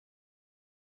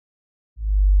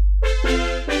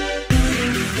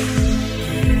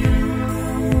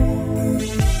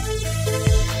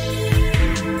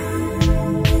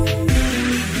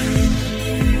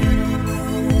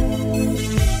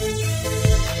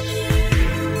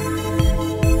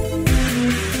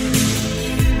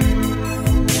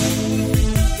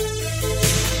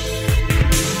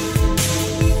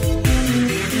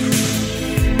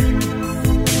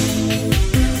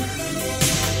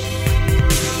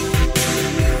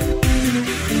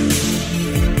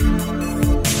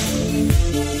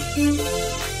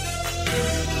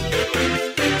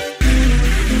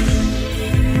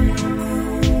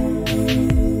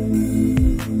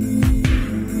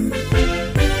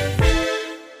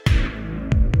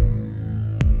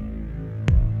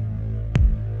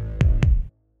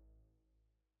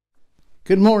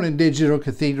Good morning, Digital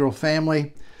Cathedral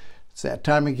family. It's that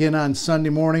time again on Sunday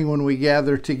morning when we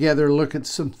gather together, look at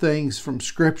some things from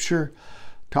Scripture,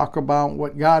 talk about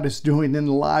what God is doing in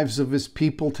the lives of His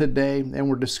people today, and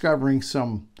we're discovering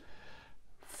some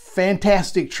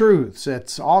fantastic truths.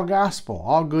 It's all gospel,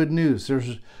 all good news.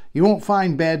 You won't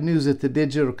find bad news at the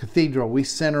Digital Cathedral. We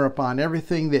center upon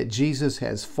everything that Jesus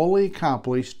has fully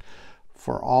accomplished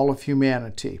for all of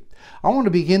humanity. I want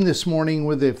to begin this morning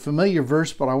with a familiar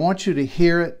verse, but I want you to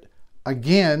hear it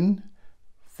again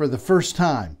for the first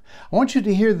time. I want you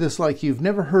to hear this like you've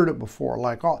never heard it before.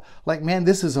 Like man,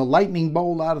 this is a lightning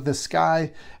bolt out of the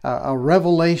sky, a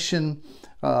revelation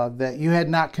that you had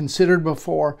not considered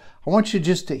before. I want you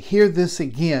just to hear this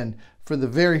again for the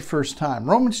very first time.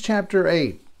 Romans chapter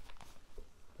 8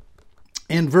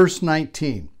 and verse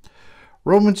 19.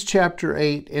 Romans chapter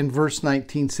 8 and verse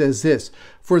 19 says this,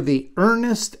 "For the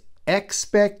earnest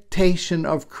expectation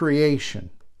of creation."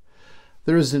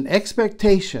 There is an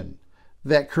expectation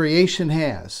that creation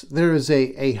has. There is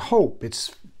a hope.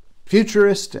 It's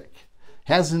futuristic.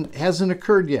 Hasn't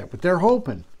occurred yet, but they're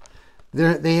hoping.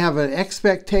 They have an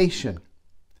expectation.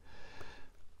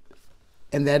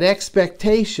 And that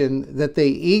expectation that they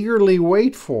eagerly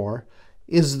wait for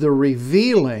is the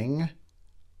revealing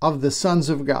of the sons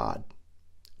of God,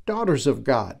 daughters of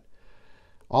God.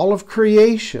 All of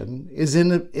creation is in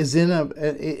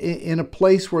a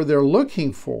place where they're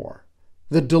looking for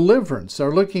the deliverance.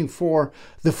 They're looking for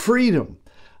the freedom.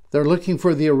 They're looking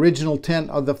for the original intent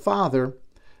of the Father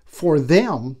for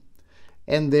them,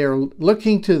 and they're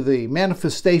looking to the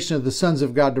manifestation of the sons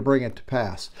of God to bring it to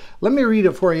pass. Let me read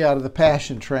it for you out of the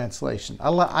Passion Translation.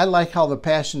 I like how the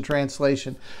Passion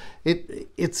Translation,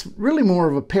 it's really more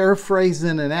of a paraphrase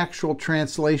than an actual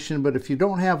translation, but if you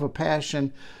don't have a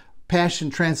Passion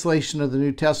Translation of the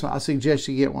New Testament, I suggest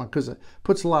you get one because it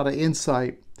puts a lot of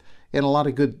insight and a lot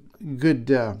of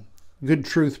good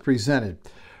truth presented.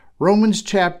 Romans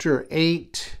chapter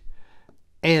 8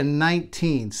 and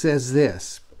 19 says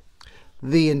this,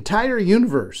 "The entire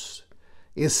universe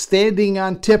is standing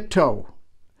on tiptoe."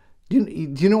 Do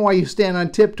you know why you stand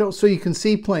on tiptoe? So you can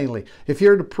see plainly. If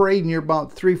you're at a parade and you're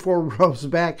about 3-4 rows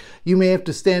back, you may have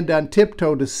to stand on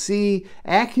tiptoe to see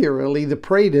accurately the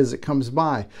parade as it comes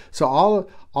by. So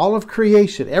all of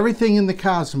creation, everything in the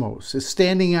cosmos is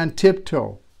standing on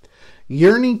tiptoe,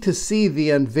 yearning to see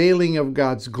the unveiling of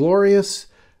God's glorious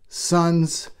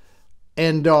sons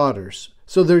and daughters.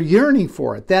 So they're yearning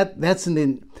for it. That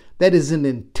is an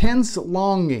intense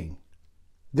longing.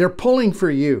 They're pulling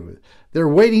for you. They're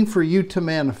waiting for you to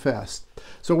manifest.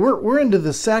 So we're into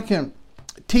the second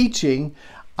teaching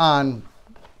on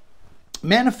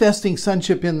manifesting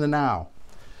sonship in the now.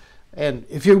 And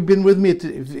if you've been with me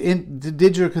in the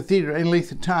Digital Cathedral any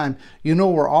length of time, you know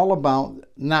we're all about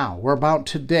now. We're about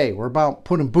today. We're about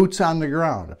putting boots on the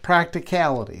ground,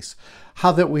 practicalities,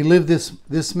 how that we live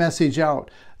this message out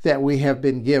that we have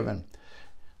been given.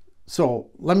 So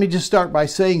let me just start by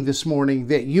saying this morning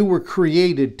that you were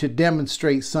created to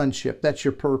demonstrate sonship. That's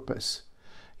your purpose.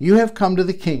 You have come to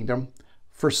the kingdom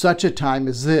for such a time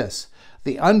as this.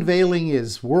 The unveiling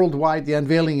is worldwide. The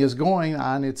unveiling is going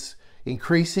on. It's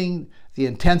increasing. The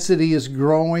intensity is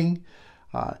growing.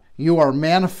 You are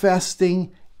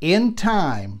manifesting in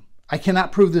time. I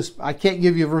cannot prove this. I can't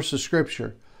give you a verse of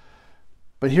Scripture.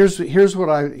 But here's what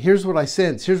I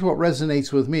sense. Here's what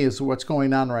resonates with me is what's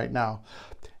going on right now.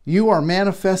 You are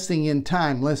manifesting in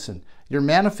time. Listen, you're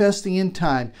manifesting in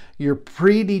time your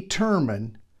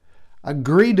predetermined,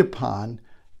 agreed upon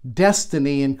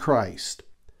destiny in Christ.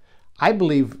 I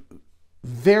believe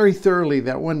very thoroughly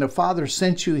that when the Father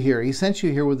sent you here, He sent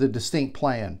you here with a distinct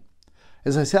plan.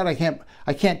 As I said,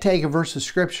 I can't take a verse of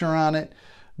Scripture on it,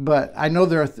 but I know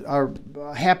there are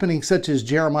happenings such as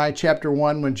Jeremiah chapter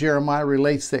 1, when Jeremiah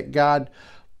relates that God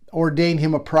ordained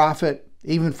him a prophet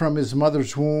even from his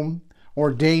mother's womb.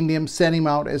 Ordained him, sent him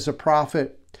out as a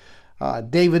prophet.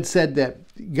 David said that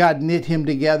God knit him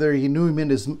together. He knew him in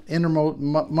his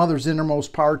mother's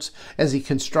innermost parts as He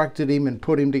constructed him and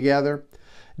put him together.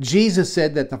 Jesus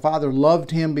said that the Father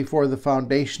loved him before the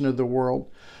foundation of the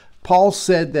world. Paul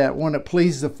said that when it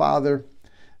pleased the Father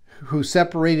who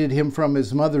separated him from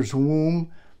his mother's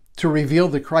womb to reveal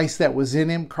the Christ that was in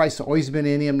him, Christ had always been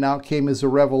in him, now came as a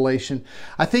revelation.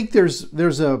 I think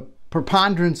there's a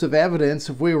preponderance of evidence,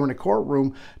 if we were in a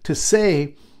courtroom, to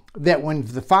say that when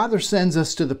the Father sends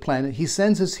us to the planet, He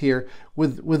sends us here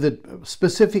with a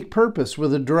specific purpose,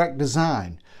 with a direct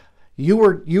design. You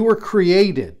were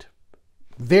created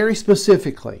very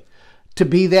specifically to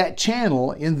be that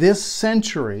channel in this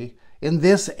century, in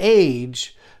this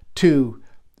age, to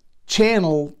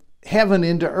channel heaven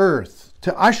into earth,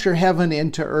 to usher heaven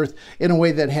into earth in a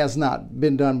way that has not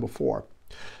been done before.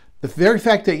 The very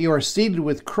fact that you are seated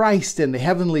with Christ in the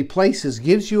heavenly places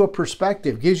gives you a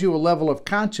perspective, gives you a level of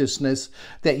consciousness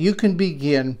that you can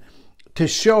begin to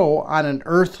show on an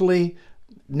earthly,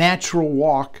 natural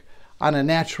walk on a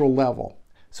natural level.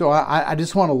 So I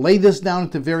just want to lay this down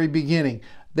at the very beginning,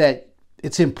 that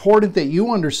it's important that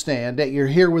you understand that you're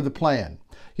here with a plan.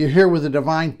 You're here with a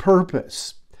divine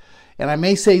purpose. And I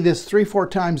may say this 3-4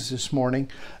 times this morning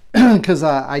because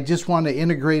I just want to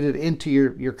integrate it into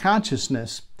your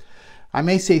consciousness. I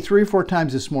may say 3 or 4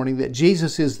 times this morning that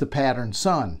Jesus is the pattern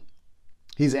son.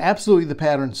 He's absolutely the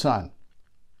pattern son.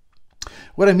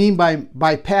 What I mean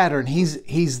by pattern,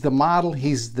 he's the model,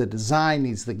 he's the design,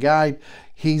 he's the guide,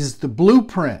 he's the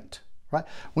blueprint. Right?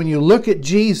 When you look at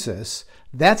Jesus,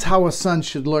 that's how a son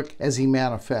should look as he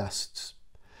manifests.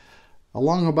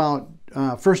 Along about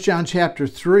 1 John chapter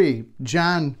 3,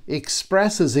 John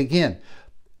expresses again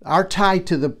our tie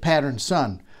to the pattern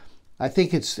son. I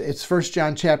think it's 1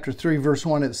 John chapter 3, verse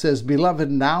 1. It says,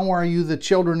 "Beloved, now are you the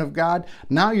children of God?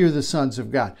 Now you're the sons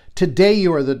of God. Today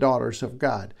you are the daughters of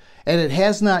God. And it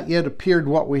has not yet appeared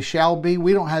what we shall be."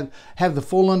 We don't have the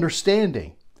full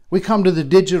understanding. We come to the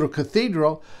digital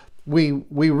cathedral. We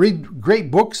read great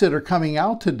books that are coming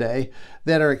out today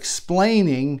that are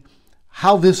explaining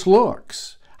how this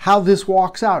looks, how this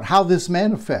walks out, how this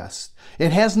manifests.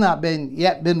 It has not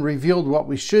yet been revealed what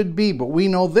we should be, but we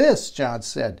know this, John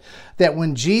said, that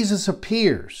when Jesus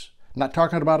appears, not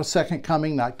talking about a second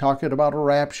coming, not talking about a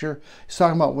rapture, he's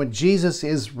talking about when Jesus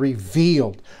is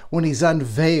revealed, when he's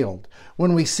unveiled,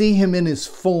 when we see him in his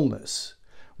fullness,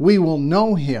 we will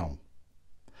know him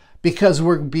because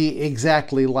we'll be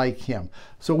exactly like him.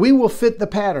 So we will fit the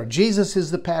pattern. Jesus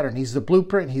is the pattern. He's the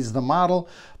blueprint. He's the model.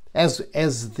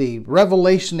 As the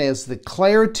revelation, as the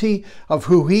clarity of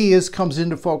who he is comes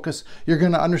into focus, you're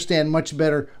going to understand much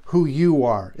better who you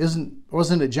are.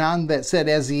 Wasn't it John that said,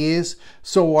 "As he is,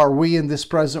 so are we in this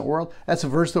present world"? That's a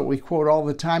verse that we quote all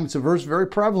the time. It's a verse very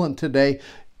prevalent today.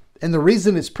 And the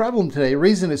reason it's prevalent today, the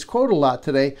reason it's quoted a lot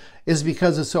today, is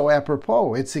because it's so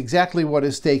apropos. It's exactly what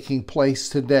is taking place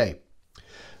today.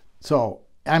 So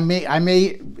I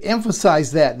may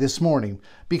emphasize that this morning,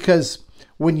 because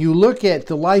when you look at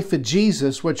the life of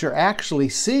Jesus, what you're actually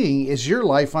seeing is your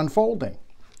life unfolding.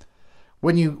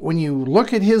 When you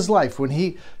look at his life, when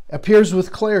he appears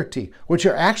with clarity, what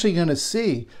you're actually going to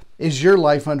see is your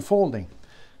life unfolding.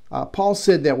 Paul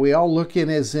said that we all look in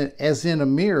as in a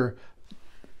mirror,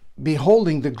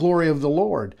 beholding the glory of the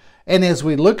Lord. And as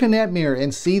we look in that mirror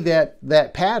and see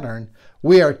that pattern,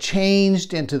 we are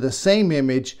changed into the same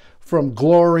image from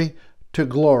glory to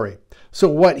glory. So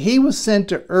what he was sent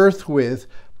to earth with,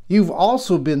 you've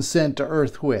also been sent to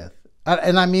earth with.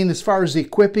 And I mean, as far as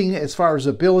equipping, as far as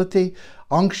ability,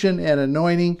 unction, and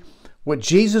anointing, what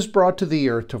Jesus brought to the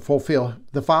earth to fulfill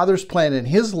the Father's plan in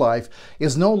his life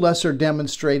is no lesser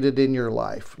demonstrated in your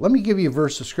life. Let me give you a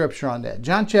verse of scripture on that.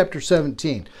 John chapter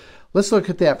 17. Let's look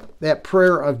at that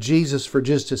prayer of Jesus for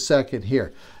just a second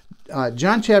here.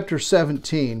 John chapter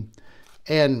 17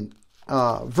 and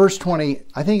verse 20,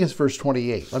 I think it's verse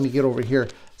 28. Let me get over here,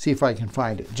 see if I can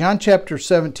find it. John chapter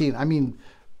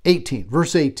 18,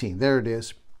 verse 18. There it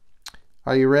is.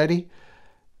 Are you ready?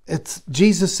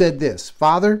 Jesus said this,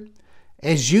 "Father,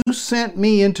 as you sent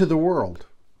me into the world."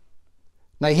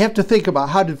 Now you have to think about,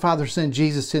 how did Father send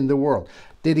Jesus into the world?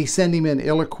 Did he send him in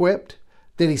ill-equipped?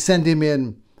 Did he send him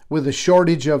in with a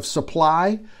shortage of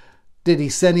supply? Did he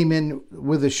send him in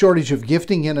with a shortage of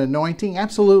gifting and anointing?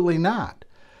 Absolutely not.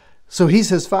 So he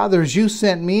says, "Father, as you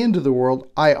sent me into the world,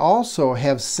 I also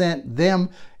have sent them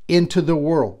into the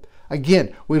world."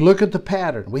 Again, we look at the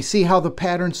pattern. We see how the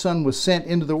pattern son was sent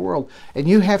into the world. And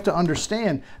you have to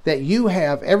understand that you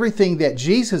have everything that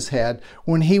Jesus had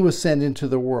when he was sent into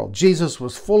the world. Jesus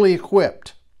was fully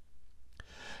equipped.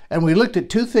 And we looked at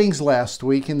 2 things last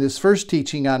week in this first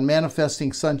teaching on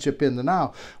manifesting sonship in the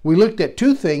now. We looked at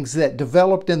 2 things that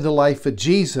developed in the life of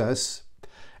Jesus,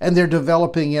 and they're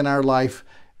developing in our life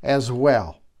as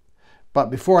well. But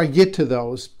before I get to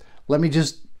those, let me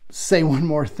just say one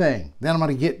more thing. Then I'm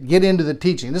going to get into the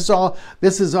teaching. This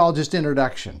is all just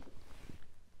introduction.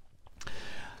 I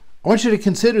want you to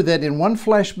consider that in one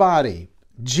flesh body,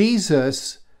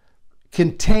 Jesus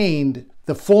contained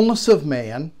the fullness of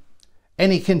man,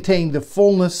 and he contained the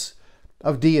fullness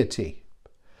of deity.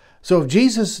 So if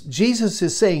Jesus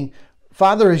is saying,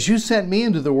 "Father, as you sent me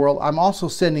into the world, I'm also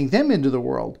sending them into the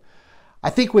world," I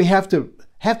think we have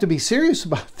to be serious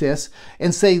about this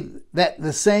and say that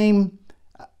the same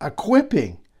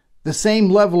equipping, the same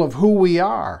level of who we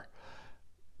are,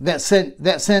 that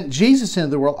sent Jesus into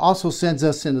the world also sends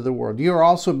us into the world. You are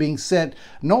also being sent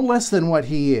no less than what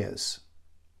he is.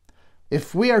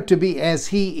 If we are to be as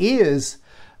he is,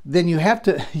 then you have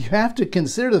to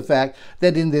consider the fact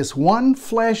that in this one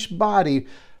flesh body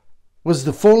was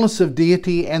the fullness of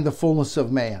deity and the fullness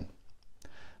of man.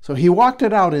 So he walked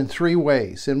it out in three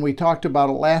ways, and we talked about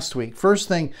it last week. First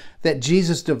thing that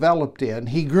Jesus developed in,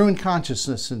 he grew in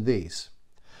consciousness in these,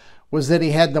 was that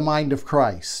he had the mind of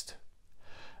Christ.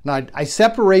 Now, I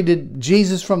separated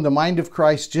Jesus from the mind of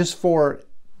Christ just for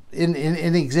in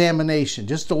examination,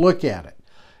 just to look at it.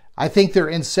 I think they're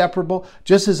inseparable,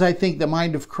 just as I think the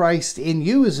mind of Christ in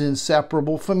you is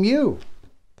inseparable from you.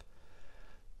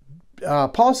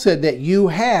 Paul said that you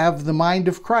have the mind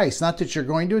of Christ, not that you're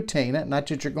going to attain it, not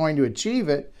that you're going to achieve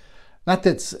it, not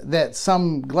that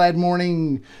some glad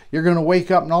morning you're going to wake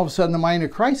up and all of a sudden the mind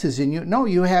of Christ is in you. No,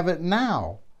 you have it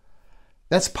now.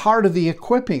 That's part of the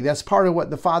equipping. That's part of what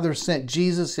the Father sent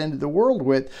Jesus into the world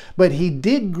with. But he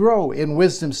did grow in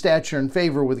wisdom, stature, and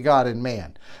favor with God and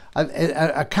man.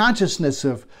 A consciousness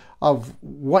of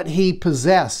what he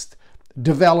possessed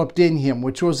developed in him,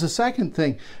 which was the second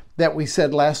thing that we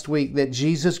said last week that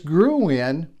Jesus grew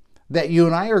in, that you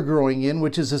and I are growing in,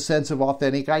 which is a sense of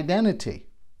authentic identity.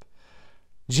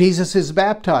 Jesus is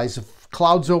baptized.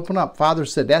 Clouds open up. Father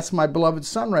said, that's my beloved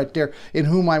Son right there, in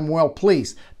whom I'm well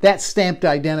pleased. That stamped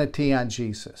identity on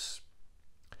Jesus.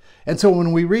 And so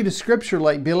when we read a scripture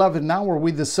like, beloved, now are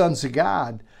we the sons of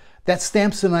God, that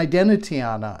stamps an identity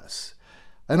on us.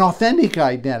 An authentic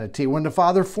identity. When the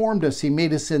Father formed us, he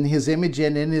made us in his image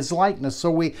and in his likeness.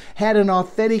 So we had an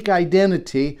authentic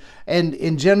identity. And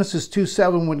in Genesis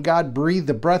 2:7, when God breathed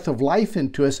the breath of life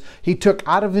into us, he took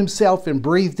out of himself and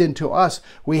breathed into us.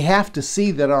 We have to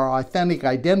see that our authentic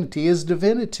identity is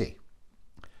divinity.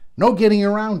 No getting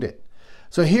around it.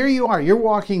 So here you are. You're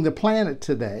walking the planet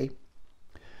today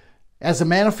as a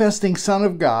manifesting Son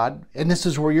of God. And this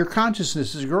is where your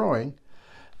consciousness is growing,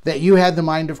 that you had the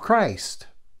mind of Christ.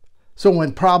 So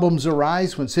when problems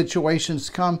arise, when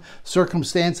situations come,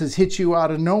 circumstances hit you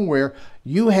out of nowhere,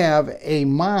 you have a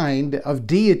mind of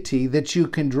deity that you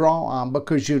can draw on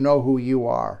because you know who you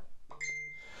are.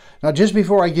 Now, just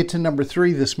before I get to number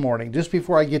 3 this morning, just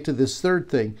before I get to this third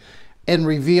thing, and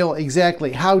reveal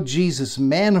exactly how Jesus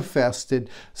manifested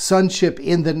sonship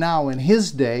in the now in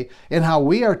his day, and how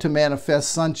we are to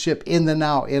manifest sonship in the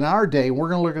now in our day. We're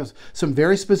going to look at some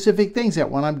very specific things that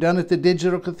when I'm done at the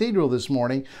Digital Cathedral this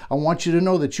morning, I want you to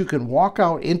know that you can walk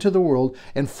out into the world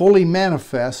and fully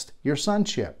manifest your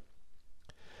sonship.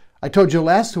 I told you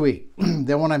last week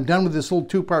that when I'm done with this little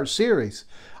 2-part series,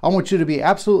 I want you to be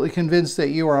absolutely convinced that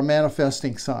you are a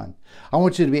manifesting son. I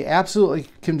want you to be absolutely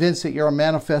convinced that you're a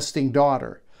manifesting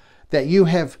daughter, that you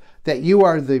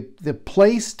are the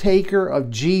place taker of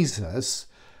Jesus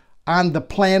on the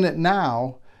planet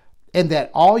now, and that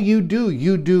all you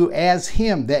do as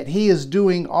him, that he is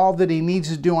doing all that he needs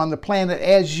to do on the planet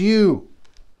as you.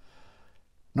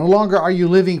 No longer are you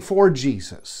living for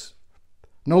Jesus.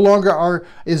 No longer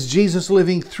is Jesus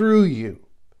living through you.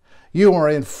 You are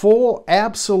in full,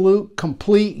 absolute,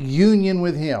 complete union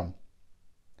with him.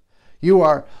 You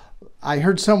are, I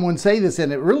heard someone say this,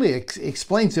 and it really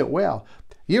explains it well.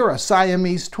 You're a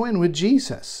Siamese twin with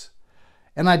Jesus.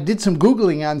 And I did some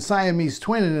Googling on Siamese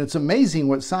twin, and it's amazing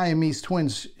what Siamese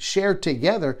twins share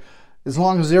together as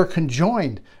long as they're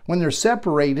conjoined. When they're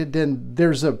separated, then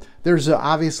there's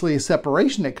obviously a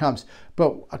separation that comes.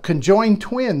 But conjoined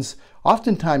twins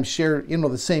oftentimes share,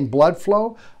 the same blood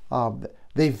flow.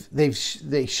 They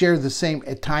share the same,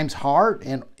 at times, heart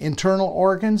and internal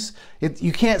organs.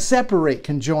 You can't separate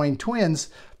conjoined twins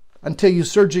until you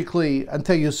surgically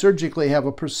have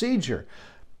a procedure.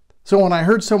 So when I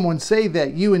heard someone say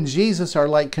that you and Jesus are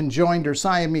like conjoined or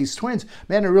Siamese twins,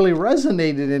 man, it really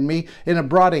resonated in me, and it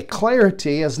brought a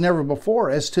clarity as never before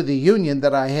as to the union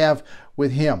that I have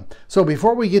with him. So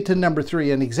before we get to number 3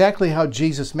 and exactly how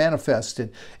Jesus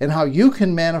manifested and how you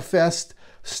can manifest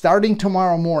starting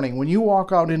tomorrow morning, when you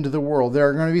walk out into the world, there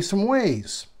are going to be some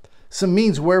ways, some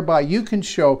means whereby you can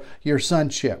show your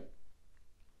sonship.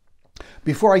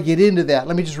 Before I get into that,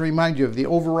 let me just remind you of the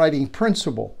overriding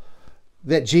principle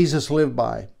that Jesus lived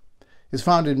by. It's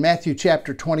found in Matthew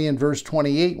chapter 20 and verse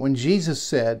 28, when Jesus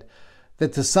said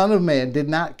that the Son of Man did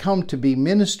not come to be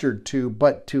ministered to,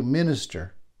 but to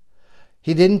minister.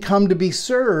 He didn't come to be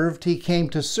served, he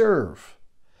came to serve.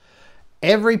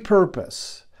 Every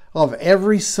purpose of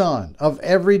every son, of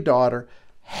every daughter,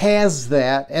 has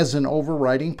that as an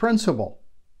overriding principle.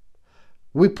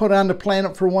 We put on the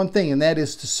planet for one thing, and that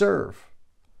is to serve,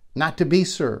 not to be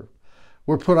served.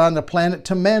 We're put on the planet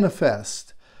to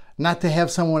manifest, not to have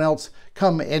someone else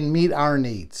come and meet our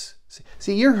needs.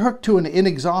 See, you're hooked to an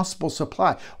inexhaustible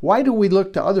supply. Why do we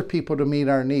look to other people to meet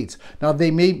our needs? Now,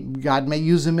 God may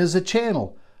use them as a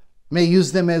channel, may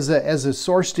use them as a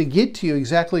source to get to you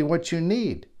exactly what you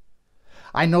need.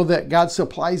 I know that God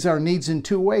supplies our needs in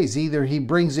two ways. Either He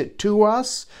brings it to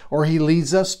us or He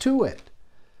leads us to it.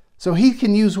 So He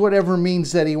can use whatever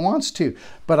means that He wants to.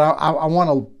 But I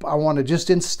want to just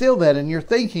instill that in your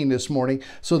thinking this morning,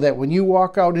 so that when you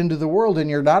walk out into the world and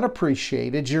you're not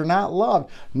appreciated, you're not loved,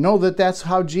 know that that's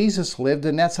how Jesus lived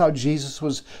and that's how Jesus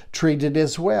was treated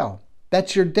as well.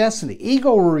 That's your destiny.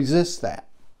 Ego will resist that.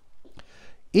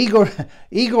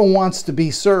 Ego wants to be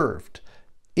served.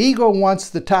 Ego wants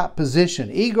the top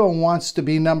position. Ego wants to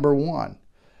be number one.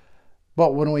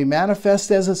 But when we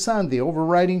manifest as a son, the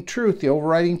overriding truth, the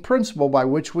overriding principle by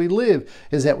which we live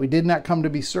is that we did not come to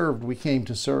be served, we came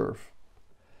to serve.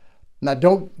 Now,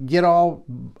 don't get all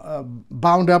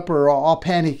bound up or all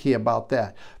panicky about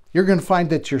that. You're going to find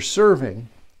that you're serving.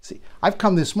 See, I've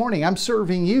come this morning, I'm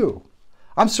serving you.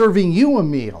 I'm serving you a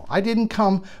meal. I didn't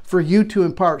come for you to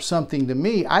impart something to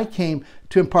me. I came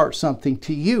to impart something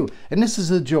to you. And this is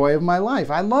the joy of my life.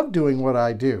 I love doing what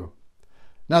I do.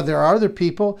 Now, there are other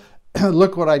people,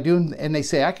 look what I do, and they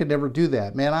say, I could never do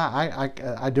that. Man,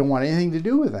 I don't want anything to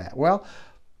do with that. Well,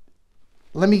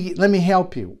 let me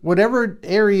help you. Whatever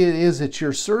area it is that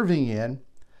you're serving in,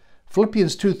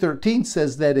 Philippians 2:13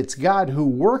 says that it's God who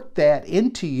worked that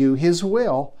into you, His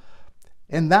will.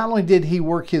 And not only did He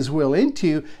work His will into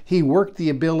you, He worked the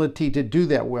ability to do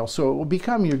that will. So it will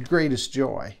become your greatest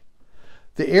joy.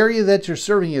 The area that you're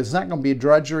serving is not going to be a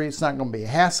drudgery. It's not going to be a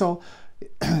hassle.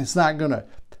 It's not going to...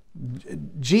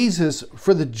 Jesus,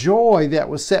 for the joy that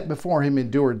was set before Him,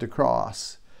 endured the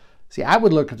cross. See, I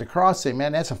would look at the cross and say,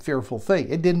 man, that's a fearful thing.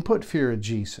 It didn't put fear in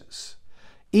Jesus.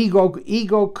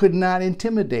 Ego could not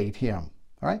intimidate Him.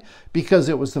 All right? Because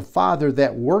it was the Father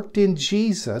that worked in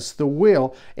Jesus the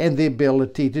will and the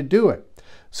ability to do it.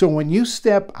 So when you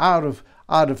step out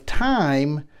of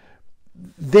time,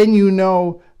 then you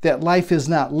know that life is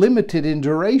not limited in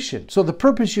duration. So the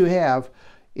purpose you have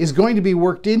is going to be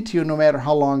worked into you no matter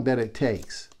how long that it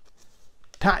takes.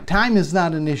 Time is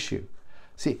not an issue.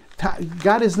 See,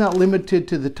 God is not limited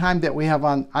to the time that we have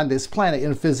on this planet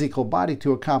in a physical body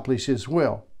to accomplish His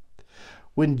will.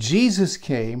 When Jesus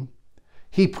came,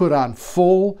 He put on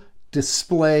full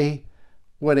display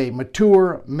what a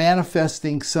mature,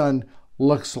 manifesting son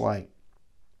looks like.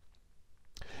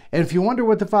 And if you wonder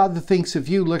what the Father thinks of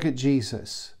you, look at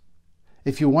Jesus.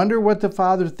 If you wonder what the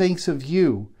Father thinks of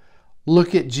you,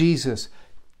 look at Jesus.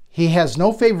 He has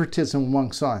no favoritism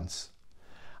among sons.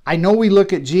 I know we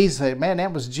look at Jesus and say, man,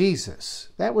 that was Jesus.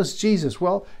 That was Jesus.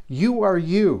 Well, you are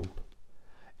you.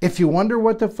 If you wonder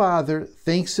what the Father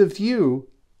thinks of you,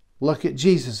 look at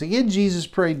Jesus. Again, Jesus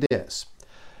prayed this.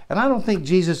 And I don't think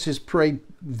Jesus just prayed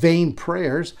vain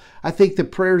prayers. I think the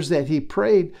prayers that He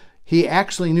prayed, He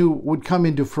actually knew would come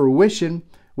into fruition,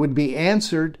 would be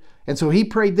answered. And so He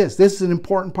prayed this. This is an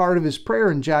important part of His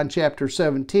prayer in John chapter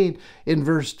 17 in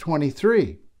verse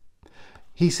 23.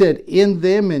 He said, in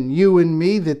them and you and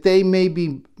me, that they may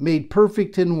be made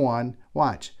perfect in one.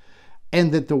 Watch.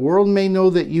 And that the world may know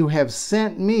that you have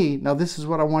sent me. Now this is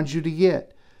what I want you to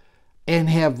get. And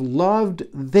have loved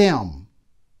them.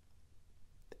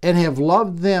 And have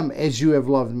loved them as you have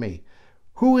loved me.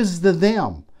 Who is the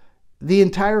them? The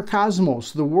entire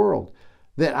cosmos, the world.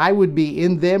 That I would be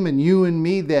in them and you and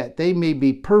me, that they may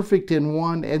be perfect in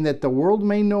one, and that the world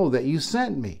may know that you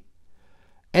sent me.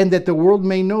 And that the world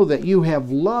may know that you have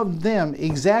loved them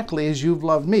exactly as you've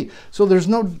loved me. So there's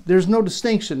no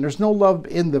distinction. There's no love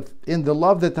in the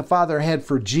love that the Father had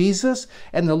for Jesus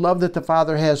and the love that the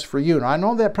Father has for you. Now, I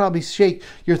know that probably shake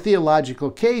your theological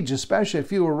cage, especially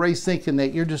if you were raised thinking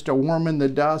that you're just a worm in the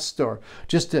dust, or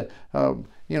just a,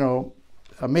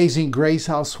 amazing grace,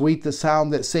 how sweet the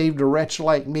sound that saved a wretch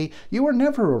like me. You were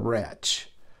never a wretch.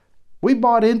 We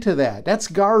bought into that. That's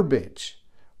garbage.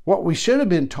 What we should have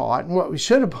been taught and what we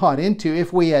should have bought into,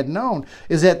 if we had known,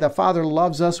 is that the Father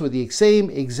loves us with the same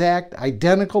exact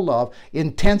identical love,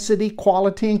 intensity,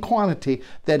 quality, and quantity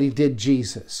that He did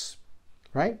Jesus.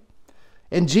 Right?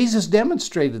 And Jesus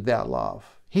demonstrated that love.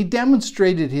 He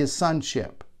demonstrated His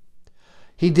sonship.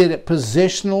 He did it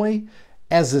positionally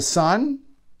as a son.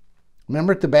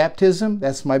 Remember at the baptism,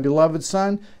 that's my beloved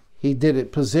Son. He did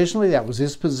it positionally, that was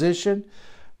His position.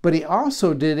 But He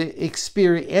also did it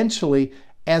experientially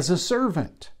as a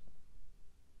servant.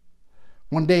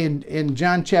 One day in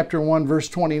John chapter 1, verse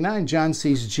 29, John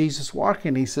sees Jesus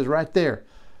walking. He says, right there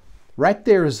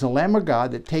is the Lamb of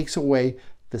God that takes away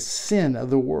the sin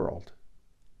of the world.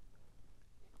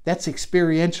 That's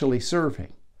experientially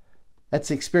serving. That's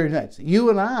experience.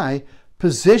 You and I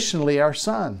positionally our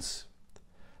sons.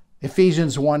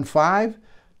 Ephesians 1:5,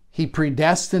 He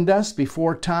predestined us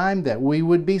before time that we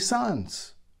would be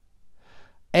sons.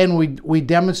 And we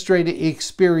demonstrated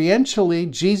experientially,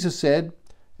 Jesus said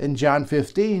in John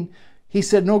 15, He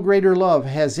said, no greater love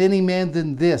has any man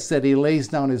than this, that he lays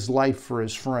down his life for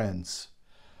his friends.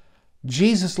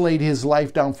 Jesus laid His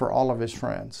life down for all of His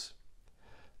friends.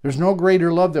 There's no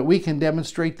greater love that we can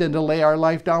demonstrate than to lay our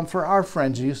life down for our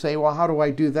friends. And you say, well, how do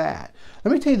I do that?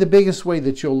 Let me tell you the biggest way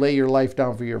that you'll lay your life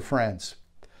down for your friends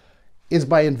is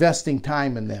by investing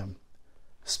time in them,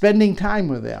 spending time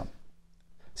with them.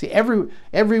 See,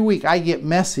 every week I get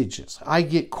messages, I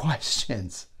get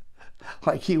questions,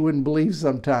 like you wouldn't believe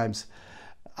sometimes.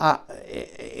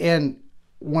 And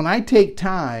when I take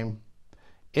time,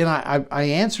 and I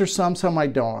answer some I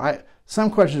don't.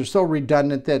 Some questions are so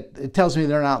redundant that it tells me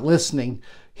they're not listening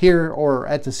here or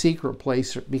at the secret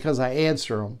place because I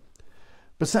answer them.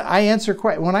 But I answer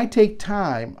when I take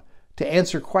time to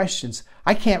answer questions,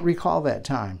 I can't recall that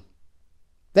time.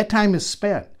 That time is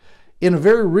spent. In a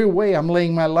very real way, I'm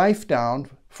laying my life down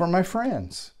for my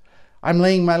friends. I'm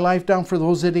laying my life down for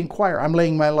those that inquire. I'm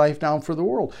laying my life down for the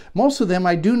world. Most of them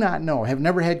I do not know, have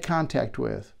never had contact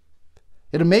with.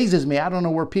 It amazes me. I don't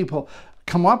know where people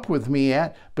come up with me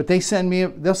at, but they'll send me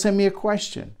a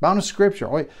question about a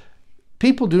scripture.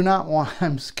 People do not want,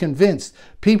 I'm convinced,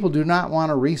 people do not want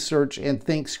to research and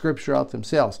think scripture out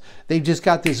themselves. They've just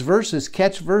got this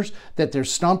catch verse that they're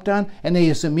stumped on, and they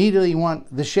just immediately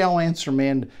want the shall answer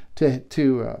man to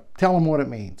tell them what it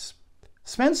means.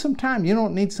 Spend some time. You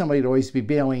don't need somebody to always be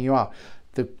bailing you out.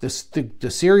 The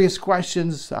serious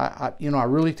questions, I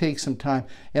really take some time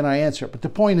and I answer it. But the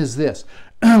point is this: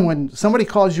 when somebody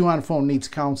calls you on the phone, needs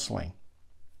counseling,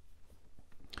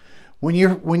 when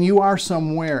you are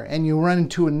somewhere and you run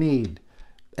into a need,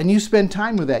 and you spend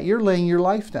time with that, you're laying your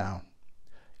life down.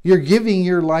 You're giving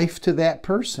your life to that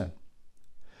person.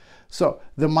 So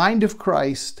the mind of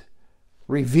Christ,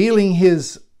 revealing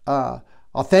His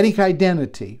authentic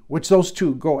identity, which those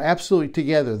two go absolutely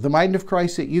together. The mind of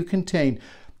Christ that you contain,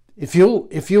 if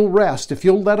you'll rest, if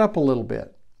you'll let up a little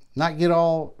bit, not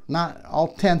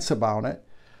all tense about it,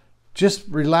 just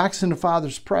relax in the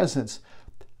Father's presence,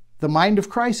 the mind of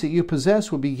Christ that you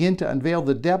possess will begin to unveil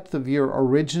the depth of your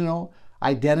original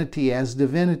identity as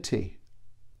divinity.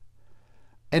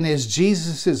 And as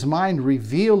Jesus' mind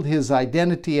revealed His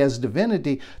identity as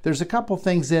divinity, there's a couple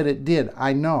things that it did,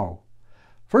 I know.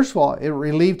 First of all, it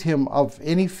relieved Him of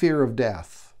any fear of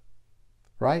death,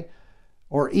 right?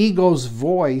 Or ego's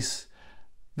voice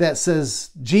that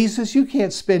says, Jesus, you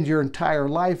can't spend your entire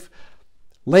life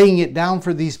laying it down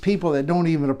for these people that don't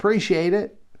even appreciate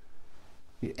it.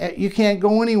 You can't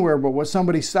go anywhere but with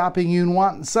somebody stopping you and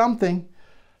wanting something.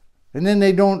 And then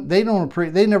they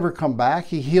never come back.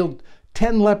 He healed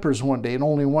 10 lepers one day and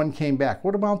only one came back.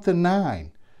 What about the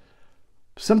 9?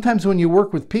 Sometimes when you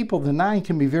work with people, the 9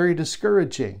 can be very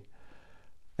discouraging.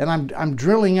 And I'm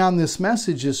drilling on this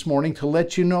message this morning to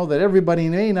let you know that everybody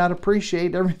may not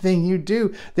appreciate everything you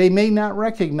do. They may not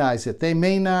recognize it. They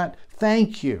may not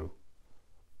thank you.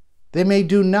 They may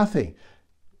do nothing.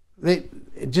 They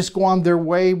just go on their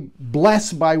way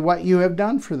blessed by what you have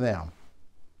done for them.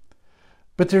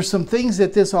 But there's some things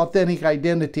that this authentic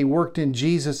identity worked in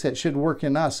Jesus that should work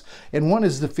in us. And one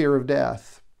is the fear of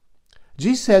death.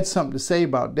 Jesus had something to say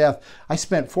about death. I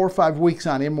spent 4 or 5 weeks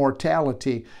on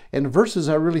immortality, and the verses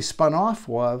I really spun off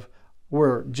of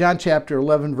were John chapter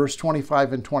 11, verse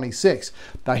 25 and 26.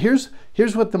 Now here's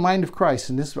what the mind of Christ,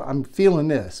 and I'm feeling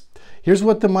this. Here's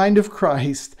what the mind of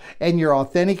Christ and your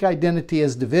authentic identity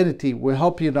as divinity will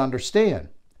help you to understand.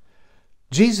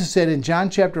 Jesus said in John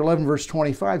chapter 11, verse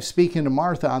 25, speaking to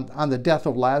Martha on the death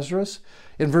of Lazarus,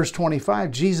 in verse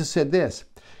 25, Jesus said this.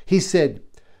 He said,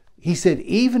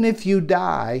 even if you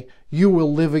die, you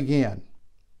will live again.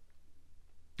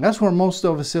 That's where most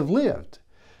of us have lived.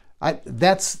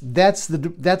 That's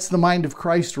the mind of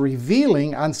Christ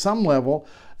revealing on some level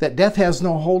that death has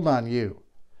no hold on you.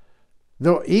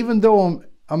 Even though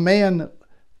a man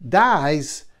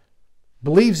dies,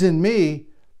 believes in me,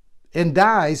 and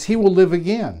dies, he will live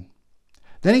again.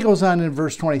 Then he goes on in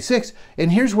verse 26,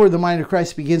 and here's where the mind of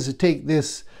Christ begins to take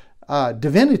this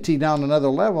divinity down another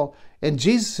level. And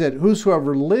Jesus said,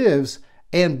 whosoever lives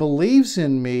and believes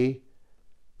in me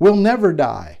will never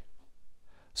die.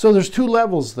 So there's 2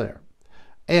 levels there.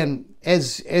 And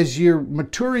as you're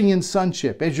maturing in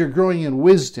sonship, as you're growing in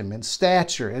wisdom and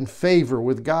stature and favor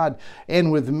with God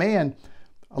and with man,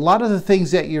 a lot of the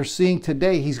things that you're seeing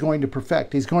today, He's going to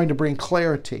perfect. He's going to bring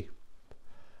clarity.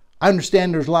 I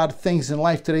understand there's a lot of things in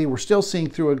life today we're still seeing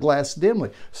through a glass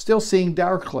dimly, still seeing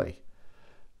darkly.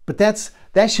 But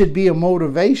that should be a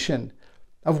motivation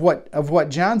of what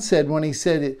John said when he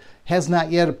said it has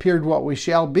not yet appeared what we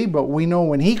shall be, but we know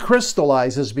when he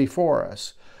crystallizes before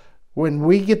us, when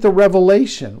we get the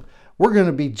revelation, we're going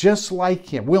to be just like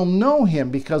him. We'll know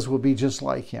him because we'll be just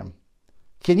like him.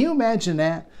 Can you imagine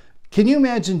that? Can you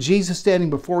imagine Jesus standing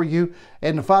before you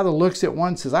and the Father looks at one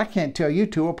and says, I can't tell you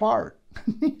two apart.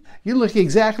 You look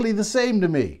exactly the same to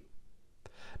me.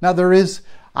 Now there is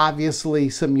obviously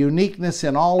some uniqueness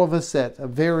in all of us that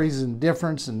varies in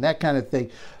difference and that kind of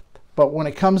thing. But when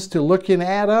it comes to looking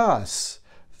at us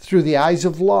through the eyes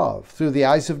of love, through the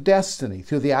eyes of destiny,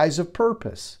 through the eyes of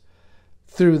purpose,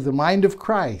 through the mind of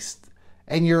Christ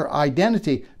and your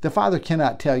identity, the Father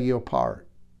cannot tell you apart.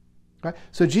 Right?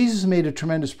 So Jesus made a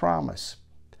tremendous promise.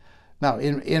 Now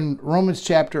in Romans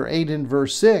chapter 8 and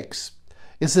verse 6,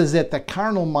 it says that the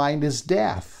carnal mind is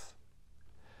death,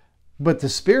 but the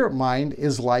spirit mind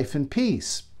is life and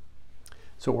peace.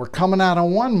 So we're coming out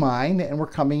of one mind and we're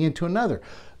coming into another.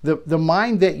 The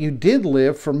mind that you did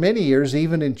live for many years,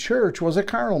 even in church, was a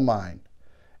carnal mind.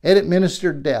 And it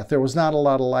ministered death. There was not a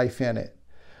lot of life in it.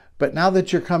 But now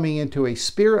that you're coming into a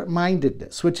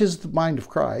spirit-mindedness, which is the mind of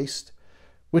Christ,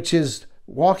 which is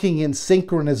walking in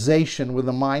synchronization with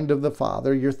the mind of the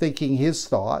Father, you're thinking his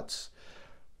thoughts,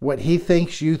 what he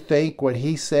thinks you think, what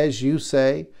he says you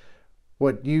say,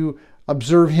 what you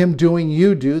observe him doing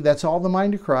you do, that's all the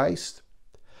mind of Christ.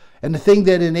 And the thing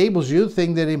that enables you, the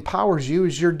thing that empowers you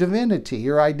is your divinity,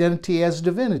 your identity as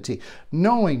divinity.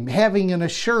 Knowing, having an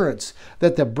assurance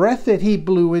that the breath that he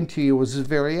blew into you was his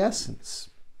very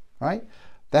essence, right?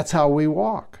 That's how we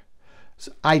walk.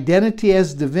 So identity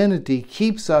as divinity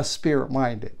keeps us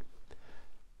spirit-minded.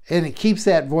 And it keeps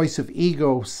that voice of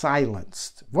ego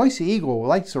silenced. Voice of ego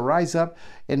likes to rise up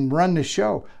and run the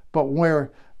show. But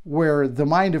where the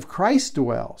mind of Christ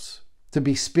dwells, to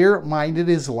be spirit-minded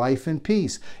is life and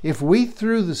peace. If we,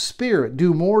 through the Spirit,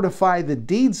 do mortify the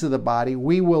deeds of the body,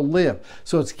 we will live.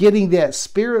 So it's getting that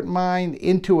spirit mind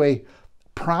into a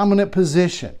prominent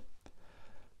position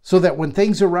so that when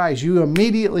things arise, you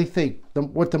immediately think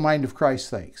what the mind of Christ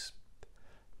thinks.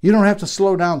 You don't have to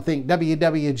slow down and think,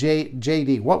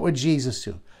 WWJD, what would Jesus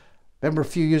do? Remember a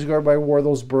few years ago, everybody wore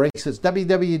those bracelets,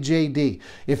 WWJD.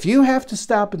 If you have to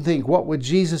stop and think, what would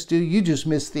Jesus do? You just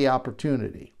missed the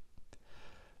opportunity.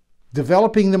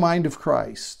 Developing the mind of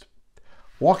Christ,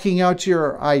 walking out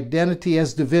your identity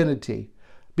as divinity,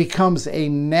 becomes a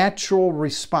natural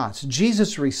response.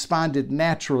 Jesus responded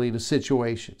naturally to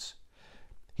situations.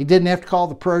 He didn't have to call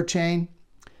the prayer chain,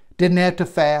 didn't have to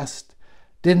fast,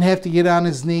 didn't have to get on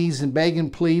his knees and beg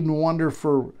and plead and wonder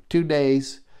for 2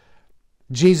 days.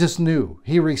 Jesus knew.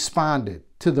 He responded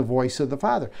to the voice of the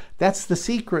Father. That's the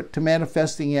secret to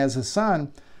manifesting as a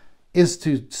son, is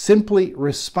to simply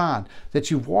respond. That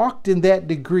you've walked in that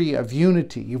degree of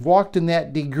unity. You've walked in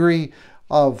that degree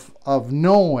of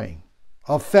knowing,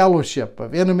 of fellowship,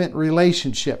 of intimate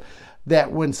relationship,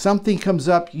 that when something comes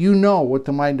up, you know what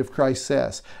the mind of Christ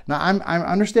says. Now, I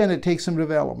understand it takes some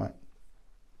development.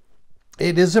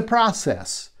 It is a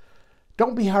process.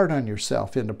 Don't be hard on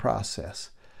yourself in the process.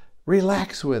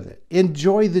 Relax with it.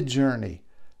 Enjoy the journey,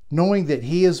 knowing that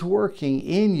he is working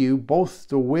in you both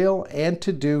to will and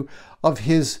to do of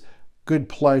his good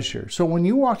pleasure. So when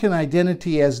you walk in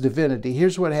identity as divinity,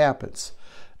 here's what happens.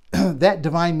 That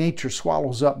divine nature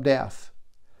swallows up death.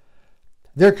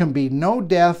 There can be no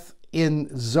death in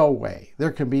Zoe.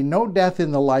 There can be no death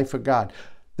in the life of God.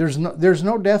 There's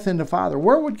no death in the Father.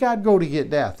 Where would God go to get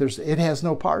death? It has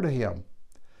no part of him.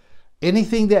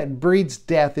 Anything that breeds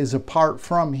death is apart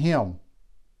from him.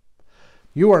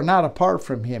 You are not apart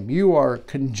from him. You are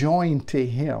conjoined to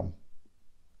him.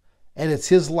 And it's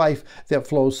his life that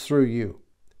flows through you.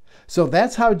 So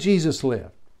that's how Jesus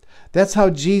lived. That's how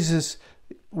Jesus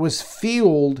was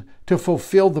fueled to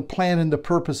fulfill the plan and the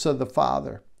purpose of the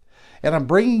Father. And I'm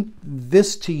bringing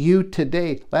this to you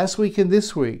today, last week and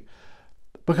this week,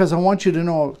 because I want you to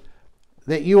know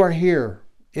that you are here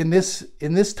in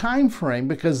this time frame,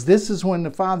 because this is when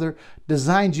the Father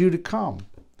designed you to come.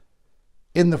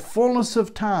 In the fullness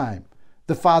of time,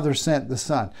 the Father sent the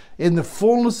Son. In the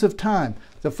fullness of time,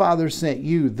 the Father sent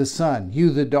you, the Son, you,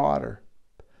 the daughter,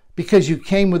 because you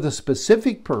came with a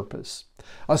specific purpose,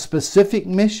 a specific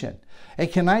mission.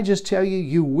 And can I just tell you,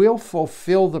 you will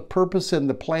fulfill the purpose and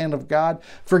the plan of God.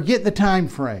 Forget the time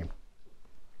frame.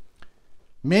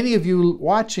 Many of you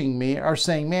watching me are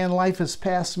saying, man, life has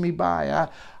passed me by.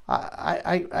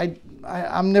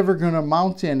 I'm never going to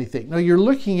amount to anything. No, you're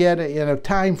looking at it in a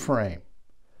time frame.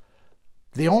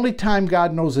 The only time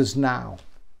God knows is now.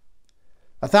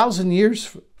 1,000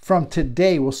 years from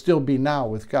today will still be now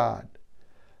with God.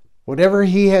 Whatever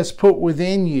he has put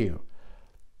within you,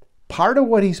 part of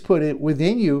what he's put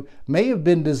within you may have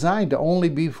been designed to only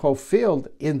be fulfilled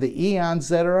in the eons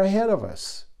that are ahead of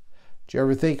us. Did you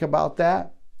ever think about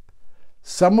that?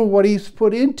 Some of what he's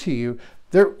put into you,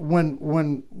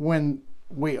 when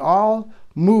we all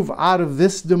move out of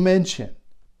this dimension,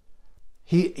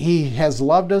 he has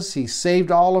loved us, he saved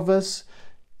all of us.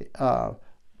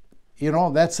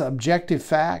 That's an objective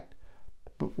fact.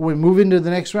 But when we move into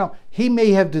the next realm, he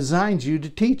may have designed you to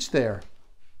teach there.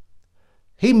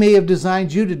 He may have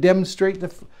designed you to demonstrate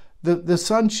the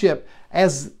sonship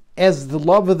as the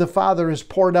love of the Father is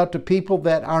poured out to people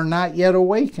that are not yet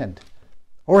awakened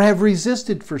or have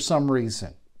resisted for some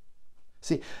reason.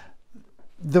 See,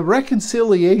 the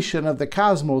reconciliation of the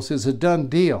cosmos is a done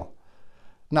deal.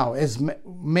 Now, as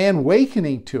man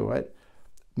awakening to it,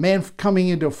 man coming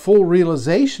into full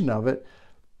realization of it,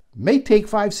 may take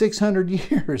 500-600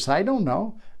 years. I don't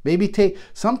know.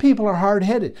 Some people are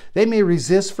hard-headed. They may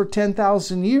resist for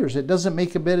 10,000 years. It doesn't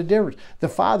make a bit of difference. The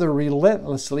Father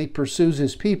relentlessly pursues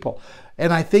his people.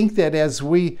 And I think that as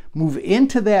we move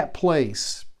into that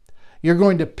place, you're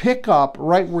going to pick up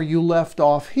right where you left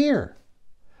off here.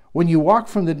 When you walk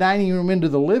from the dining room into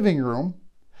the living room,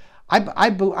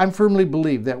 I firmly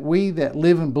believe that we that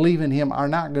live and believe in him are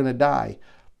not going to die.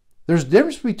 There's a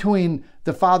difference between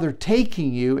the Father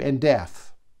taking you and death.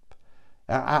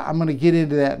 I'm going to get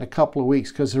into that in a couple of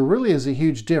weeks because there really is a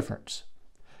huge difference.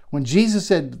 When Jesus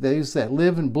said, those that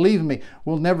live and believe in me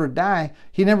will never die,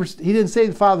 he didn't say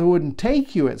the Father wouldn't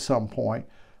take you at some point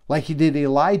like he did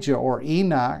Elijah or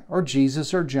Enoch or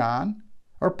Jesus or John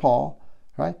or Paul,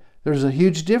 right? There's a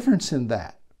huge difference in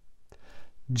that.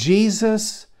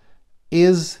 Jesus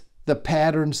is the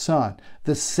pattern son.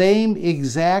 The same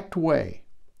exact way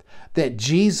that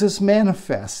Jesus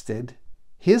manifested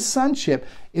his sonship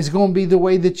is going to be the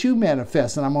way that you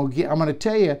manifest. And I'm going to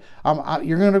tell you,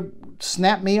 you're going to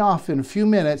snap me off in a few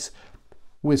minutes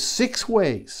with 6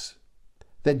 ways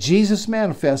that Jesus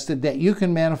manifested that you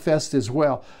can manifest as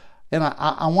well. And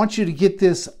I want you to get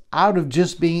this out of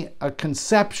just being a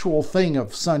conceptual thing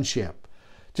of sonship.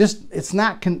 It's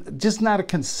not a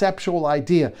conceptual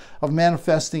idea of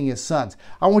manifesting as sons.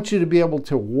 I want you to be able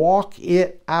to walk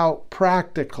it out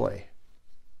practically.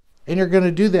 And you're going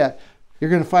to do that. You're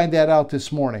going to find that out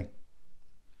this morning.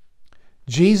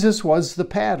 Jesus was the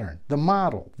pattern, the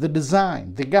model, the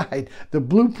design, the guide, the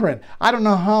blueprint. I don't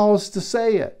know how else to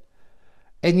say it.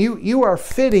 And you are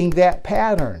fitting that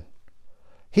pattern.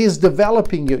 He is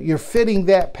developing you. You're fitting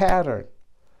that pattern.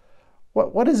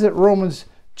 What is it Romans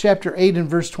chapter 8 and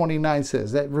verse 29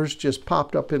 says? That verse just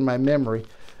popped up in my memory.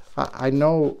 I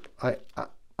know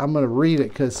I'm going to read it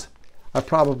because I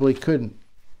probably couldn't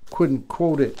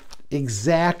quote it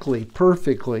exactly,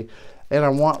 perfectly. And I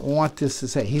want this to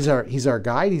say, he's our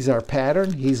guide, he's our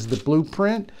pattern, he's the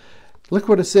blueprint. Look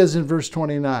what it says in verse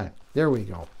 29. There we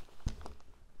go.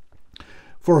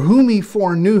 For whom he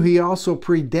foreknew, he also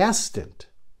predestined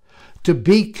to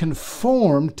be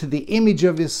conformed to the image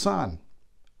of his Son.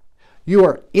 You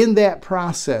are in that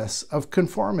process of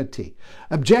conformity.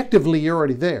 Objectively, you're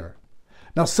already there.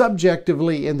 Now,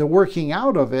 subjectively, in the working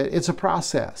out of it, it's a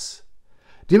process.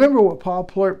 Do you remember what Paul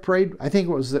prayed? I think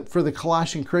it was for the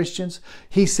Colossian Christians.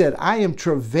 He said, I am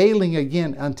travailing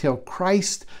again until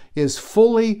Christ is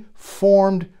fully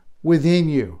formed within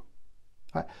you.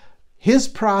 His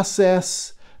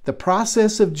process, the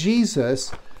process of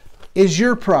Jesus, is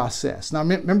your process. Now,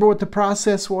 remember what the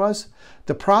process was?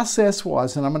 The process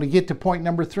was, and I'm going to get to point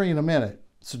number 3 in a minute,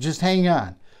 so just hang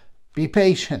on. Be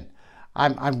patient.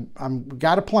 I'm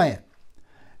got a plan.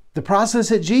 The process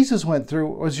that Jesus went through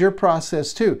was your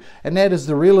process too, and that is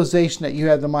the realization that you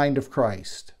have the mind of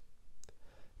Christ.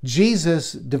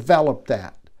 Jesus developed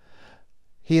that.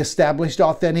 He established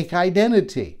authentic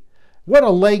identity. What a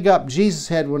leg up Jesus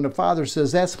had when the Father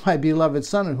says, that's my beloved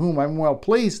Son in whom I'm well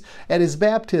pleased at his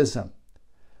baptism.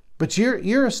 But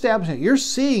you're establishing, you're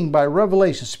seeing by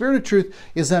revelation. Spirit of truth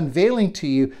is unveiling to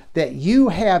you that you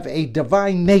have a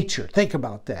divine nature. Think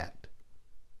about that.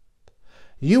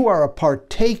 You are a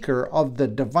partaker of the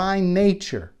divine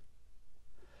nature.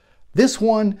 This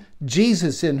one,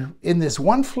 Jesus, in this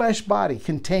one flesh body,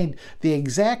 contained the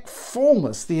exact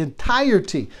fullness, the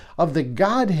entirety of the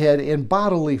Godhead in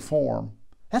bodily form.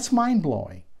 That's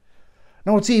mind-blowing.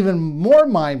 Now, what's even more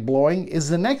mind-blowing is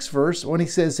the next verse when he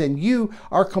says, and you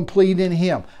are complete in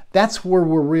him. That's where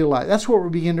we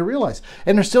begin to realize.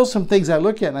 And there's still some things I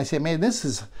look at and I say, man, this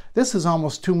is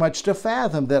almost too much to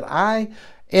fathom, that I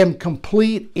am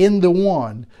complete in the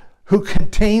one who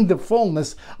contained the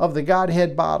fullness of the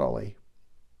Godhead bodily.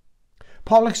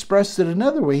 Paul expressed it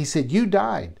another way. He said, you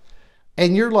died,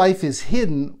 and your life is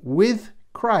hidden with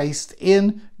Christ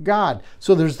in God.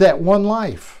 So there's that one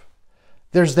life.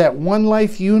 There's that one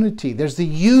life unity. There's the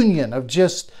union of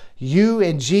just you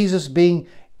and Jesus being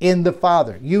in the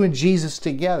Father. You and Jesus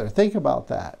together. Think about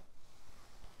that.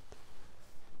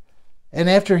 And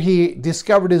after he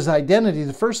discovered his identity,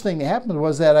 the first thing that happened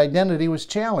was that identity was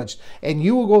challenged. And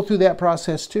you will go through that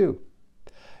process too.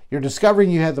 You're discovering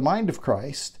you have the mind of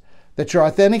Christ, that your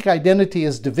authentic identity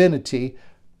is divinity,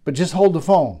 but just hold the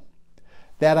phone.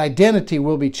 That identity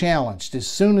will be challenged. As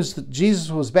soon as Jesus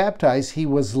was baptized, he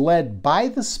was led by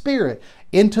the Spirit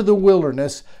into the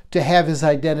wilderness to have his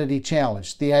identity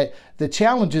challenged. The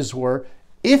challenges were,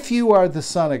 if you are the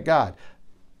Son of God.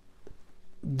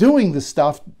 Doing the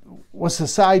stuff was a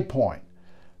side point.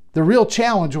 The real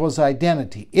challenge was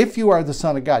identity. If you are the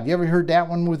Son of God. You ever heard that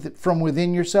one from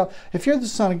within yourself? If you're the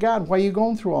Son of God, why are you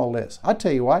going through all this? I'll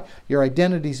tell you why. Your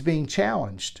identity is being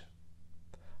challenged.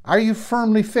 Are you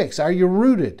firmly fixed? Are you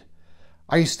rooted?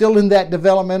 Are you still in that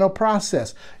developmental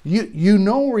process? You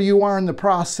know where you are in the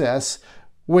process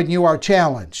when you are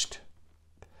challenged.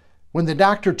 When the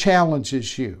doctor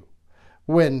challenges you.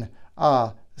 When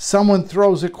someone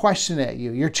throws a question at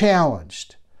you, you're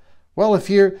challenged. Well, if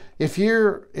you're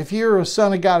a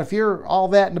son of God, if you're all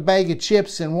that in a bag of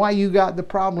chips, and why you got the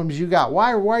problems you got,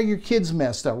 why are your kids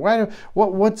messed up?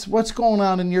 What's going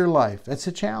on in your life? That's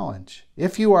a challenge.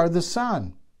 If you are the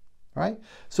Son, right?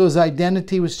 So his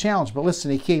identity was challenged. But listen,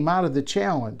 he came out of the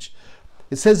challenge.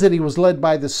 It says that he was led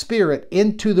by the Spirit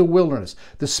into the wilderness.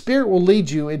 The Spirit will lead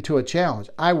you into a challenge.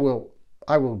 I will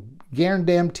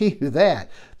guarantee you that.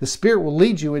 The Spirit will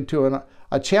lead you into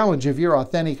a challenge of your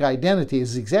authentic identity,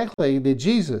 is exactly like he did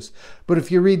Jesus. But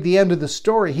if you read the end of the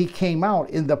story, he came out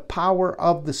in the power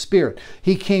of the Spirit.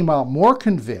 He came out more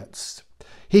convinced.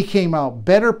 He came out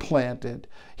better planted.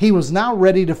 He was now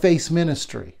ready to face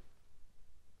ministry.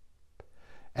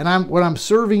 And what I'm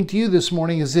serving to you this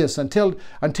morning is this. Until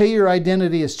your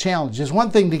identity is challenged, it's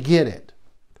one thing to get it.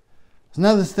 It's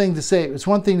another thing to say. It's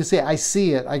one thing to say, I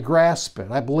see it, I grasp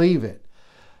it, I believe it.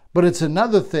 But it's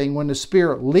another thing when the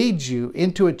Spirit leads you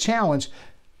into a challenge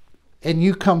and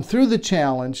you come through the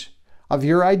challenge of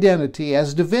your identity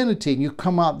as divinity and you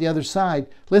come out the other side,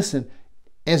 listen,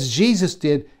 as Jesus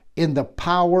did, in the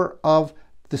power of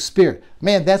the Spirit.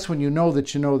 Man, that's when you know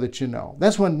that you know that you know.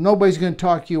 That's when nobody's going to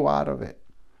talk you out of it.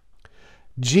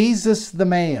 Jesus the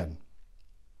man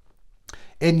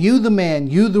and you the man,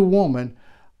 you the woman,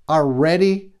 are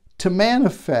ready to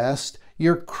manifest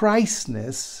your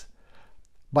Christness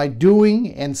by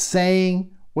doing and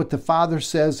saying what the Father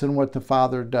says and what the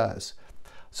Father does.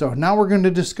 So now we're going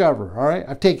to discover, all right?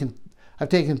 I've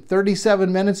taken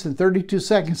 37 minutes and 32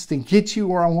 seconds to get you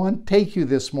where I want to take you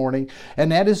this morning,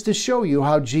 and that is to show you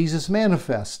how Jesus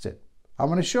manifested. I'm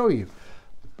going to show you.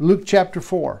 Luke chapter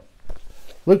 4.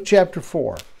 Luke chapter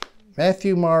 4.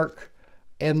 Matthew, Mark,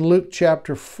 and Luke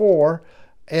chapter 4.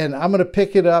 And I'm going to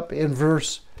pick it up in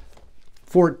verse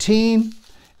 14,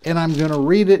 and I'm going to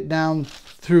read it down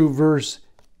through verse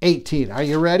 18. Are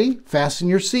you ready? Fasten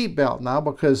your seatbelt now,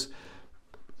 because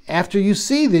after you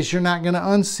see this, you're not going to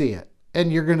unsee it.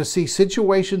 And you're going to see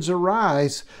situations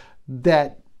arise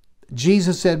that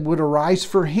Jesus said would arise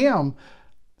for him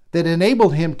that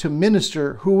enabled him to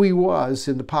minister who he was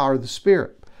in the power of the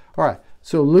Spirit. All right,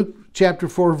 so Luke chapter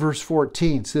 4, verse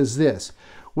 14 says this.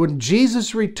 When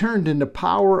Jesus returned in the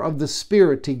power of the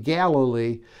Spirit to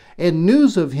Galilee, and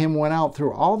news of him went out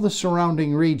through all the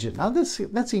surrounding region. Now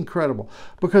that's incredible,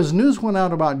 because news went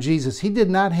out about Jesus. He did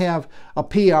not have a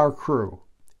PR crew.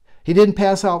 He didn't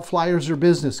pass out flyers or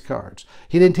business cards.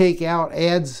 He didn't take out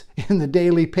ads in the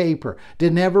daily paper.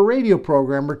 Didn't have a radio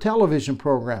program or television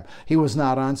program. He was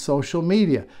not on social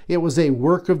media. It was a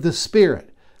work of the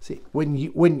Spirit. See, when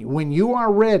you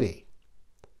are ready,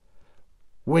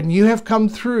 when you have come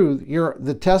through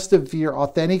the test of your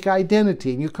authentic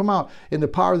identity and you come out in the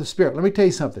power of the Spirit, let me tell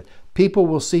you something. People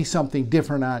will see something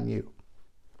different on you.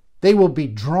 They will be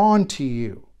drawn to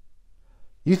you.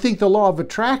 You think the law of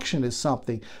attraction is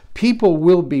something. People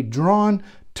will be drawn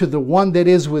to the one that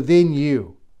is within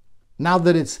you. Now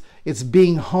that it's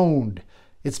being honed,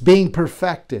 it's being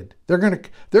perfected. They're going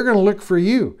to look for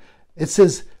you. It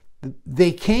says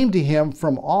they came to him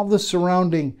from all the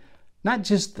surrounding, not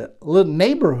just the little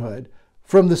neighborhood,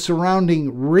 from the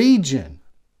surrounding region.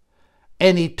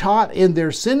 And he taught in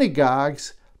their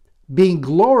synagogues, being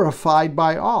glorified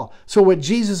by all. So what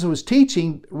Jesus was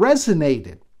teaching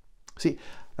resonated. See,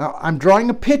 now I'm drawing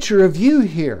a picture of you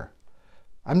here.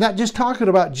 I'm not just talking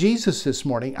about Jesus this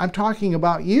morning. I'm talking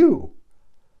about you.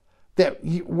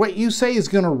 What you say is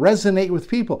going to resonate with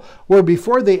people. Where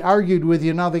before they argued with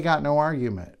you, now they got no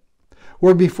argument.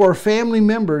 Where before family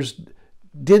members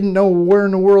didn't know where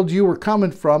in the world you were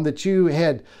coming from, that you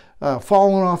had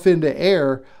fallen off into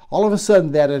air, all of a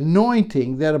sudden that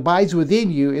anointing that abides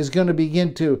within you is going to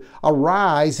begin to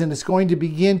arise, and it's going to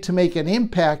begin to make an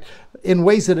impact in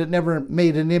ways that it never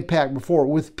made an impact before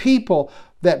with people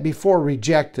that before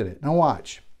rejected it. Now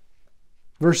watch.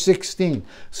 Verse 16.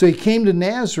 So he came to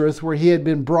Nazareth where he had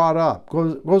been brought up.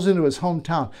 Goes into his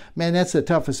hometown. Man, that's the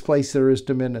toughest place there is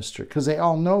to minister because they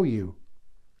all know you.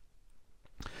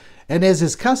 And as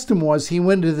his custom was, he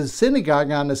went to the synagogue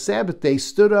on the Sabbath day,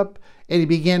 stood up, and he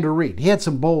began to read. He had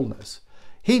some boldness.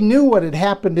 He knew what had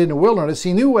happened in the wilderness.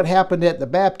 He knew what happened at the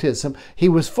baptism. He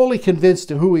was fully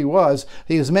convinced of who he was.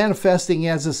 He was manifesting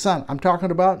as a son. I'm talking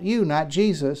about you, not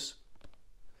Jesus.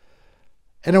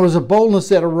 And there was a boldness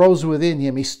that arose within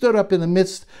him. He stood up in the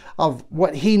midst of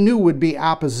what he knew would be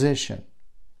opposition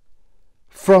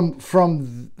from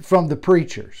the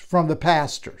preachers, from the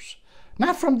pastors,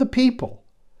 not from the people.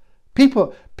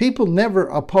 People never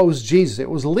opposed Jesus. It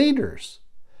was leaders.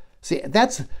 See,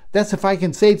 that's if I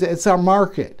can say it's our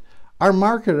market. Our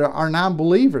market are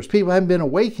non-believers. People haven't been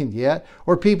awakened yet,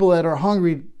 or people that are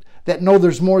hungry, that know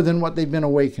there's more than what they've been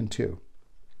awakened to.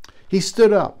 He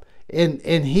stood up.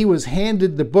 And he was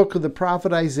handed the book of the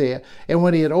prophet Isaiah. And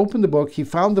when he had opened the book, he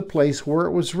found the place where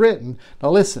it was written. Now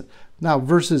listen. Now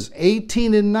verses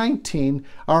 18 and 19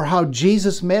 are how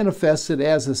Jesus manifested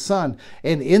as a son.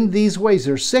 And in these ways,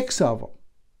 there's 6 of them.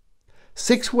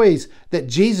 6 ways that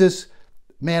Jesus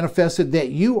manifested that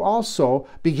you also,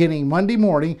 beginning Monday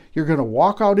morning, you're going to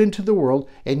walk out into the world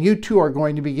and you too are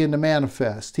going to begin to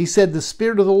manifest. He said, the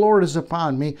Spirit of the Lord is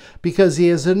upon me because he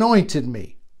has anointed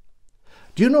me.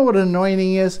 Do you know what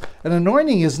anointing is? An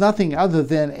anointing is nothing other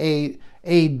than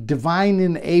a divine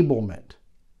enablement.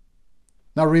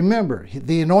 Now remember,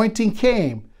 the anointing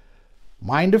came,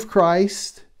 mind of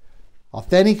Christ,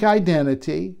 authentic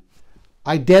identity,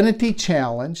 identity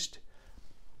challenged,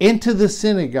 into the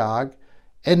synagogue,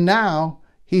 and now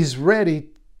he's ready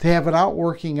to have an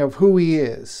outworking of who he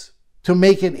is, to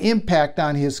make an impact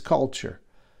on his culture.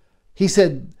 He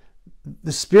said,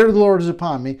 the Spirit of the Lord is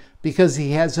upon me because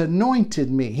he has anointed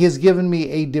me. He has given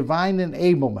me a divine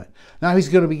enablement. Now he's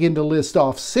going to begin to list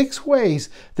off 6 ways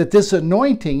that this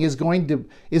anointing is going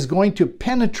to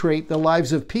penetrate the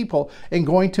lives of people and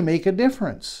going to make a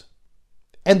difference.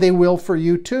 And they will for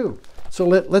you too. So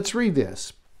let's read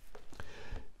this.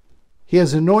 He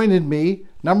has anointed me,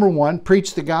 number 1,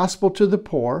 preach the gospel to the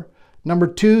poor. Number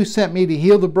 2, sent me to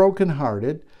heal the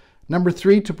brokenhearted. Number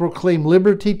 3, to proclaim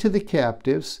liberty to the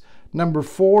captives. Number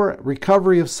 4,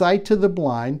 recovery of sight to the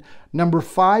blind. Number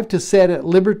 5, to set at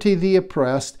liberty the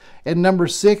oppressed. And number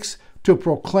 6, to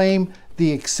proclaim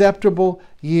the acceptable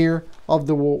year of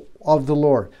the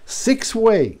Lord. 6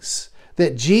 ways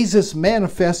that Jesus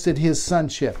manifested his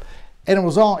sonship. And it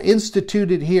was all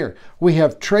instituted here. We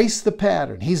have traced the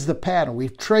pattern. He's the pattern.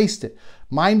 We've traced it.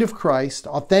 Mind of Christ,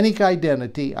 authentic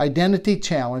identity, identity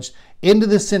challenged, into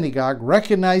the synagogue,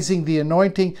 recognizing the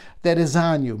anointing that is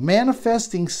on you.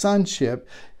 Manifesting sonship,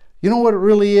 you know what it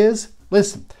really is?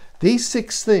 Listen, these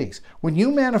 6 things, when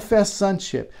you manifest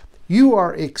sonship, you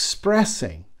are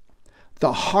expressing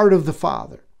the heart of the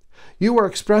Father. You are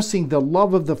expressing the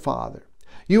love of the Father.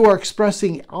 You are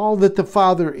expressing all that the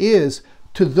Father is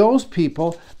to those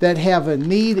people that have a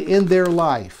need in their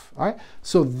life. All right?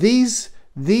 So these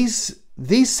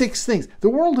 6 things, the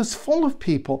world is full of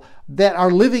people that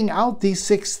are living out these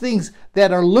 6 things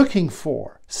that are looking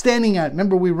for, standing on,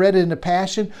 remember we read it in the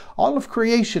Passion, all of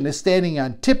creation is standing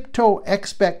on tiptoe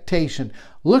expectation,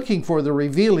 looking for the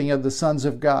revealing of the sons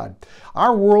of God.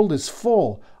 Our world is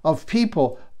full of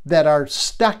people that are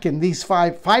stuck in these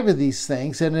five of these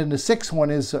things, and then the 6th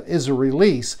one is a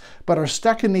release, but are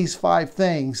stuck in these 5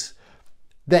 things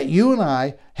that you and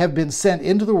I have been sent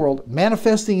into the world,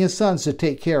 manifesting his sons to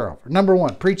take care of. Number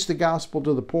 1, preach the gospel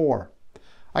to the poor.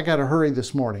 I got to hurry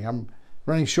this morning. I'm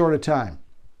running short of time.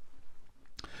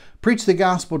 Preach the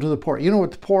gospel to the poor. You know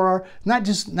what the poor are? Not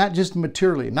just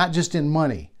materially, not just in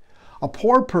money. A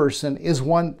poor person is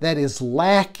one that is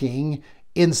lacking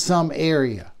in some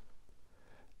area.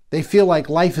 They feel like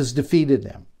life has defeated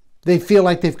them. They feel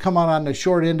like they've come out on the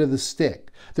short end of the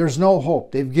stick. There's no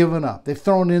hope. They've given up. They've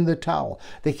thrown in the towel.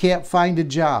 They can't find a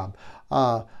job.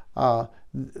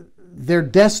 They're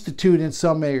destitute in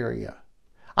some area.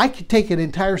 I could take an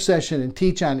entire session and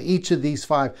teach on each of these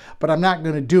 5, but I'm not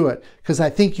going to do it because I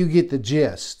think you get the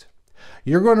gist.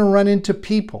 You're going to run into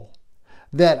people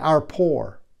that are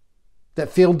poor,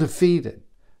 that feel defeated,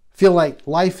 feel like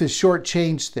life has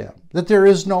shortchanged them, that there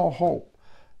is no hope.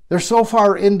 They're so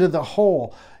far into the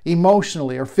hole,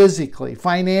 emotionally or physically,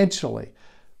 financially,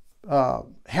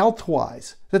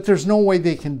 health-wise, that there's no way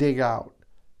they can dig out.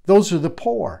 Those are the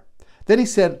poor. Then he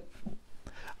said,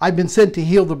 I've been sent to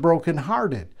heal the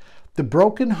brokenhearted. The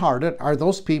brokenhearted are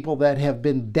those people that have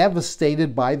been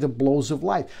devastated by the blows of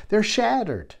life. They're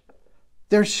shattered.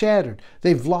 They're shattered.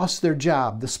 They've lost their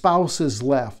job. The spouse has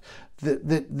left.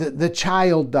 The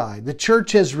child died. The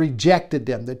church has rejected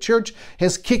them. The church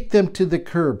has kicked them to the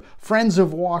curb. Friends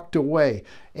have walked away.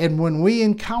 And when we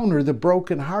encounter the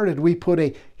brokenhearted, we put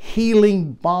a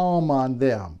healing balm on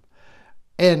them.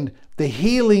 And the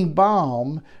healing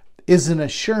balm is an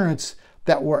assurance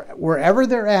that wherever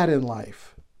they're at in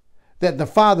life, that the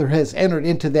Father has entered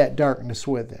into that darkness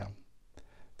with them.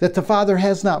 That the Father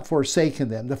has not forsaken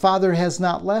them. The Father has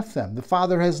not left them. The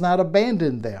Father has not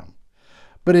abandoned them.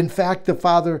 But in fact, the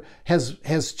Father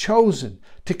has chosen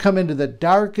to come into the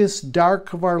darkest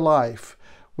dark of our life,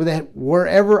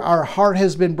 wherever our heart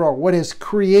has been broken, what has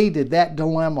created that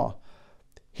dilemma.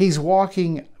 He's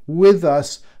walking with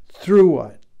us through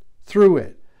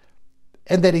it,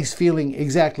 and that He's feeling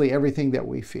exactly everything that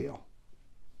we feel.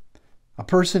 A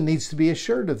person needs to be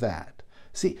assured of that.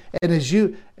 See, and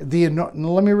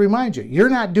let me remind you, you're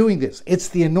not doing this. It's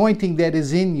the anointing that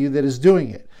is in you that is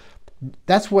doing it.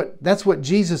 That's what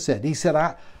Jesus said. He said,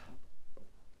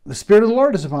 the Spirit of the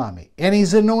Lord is upon me, and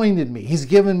He's anointed me. He's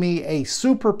given me a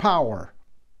superpower.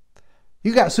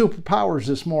 You got superpowers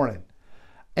this morning.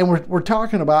 And we're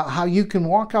talking about how you can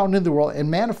walk out into the world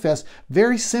and manifest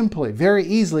very simply, very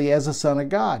easily as a son of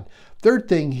God. Third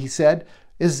thing He said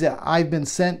is that I've been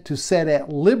sent to set at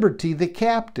liberty the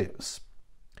captives.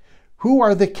 Who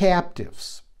are the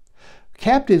captives?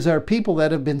 Captives are people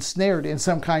that have been snared in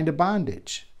some kind of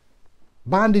bondage.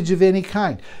 Bondage of any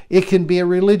kind. It can be a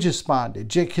religious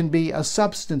bondage. It can be a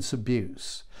substance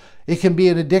abuse. It can be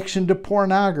an addiction to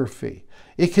pornography.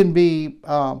 It can be,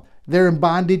 they're in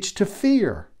bondage to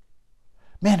fear.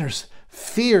 Man,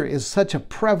 fear is such a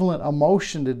prevalent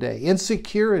emotion today.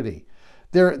 Insecurity.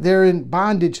 They're in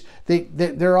bondage. They're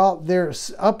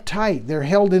uptight. They're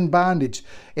held in bondage.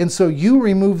 And so you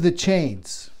remove the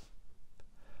chains.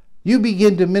 You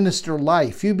begin to minister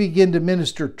life. You begin to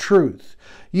minister truth.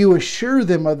 You assure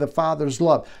them of the Father's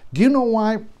love. Do you know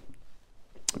why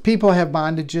people have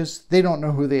bondages? They don't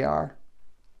know who they are.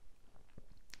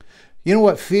 You know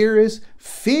what fear is?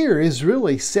 Fear is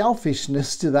really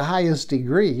selfishness to the highest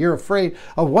degree. You're afraid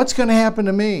of what's going to happen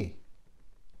to me.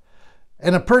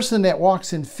 And a person that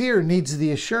walks in fear needs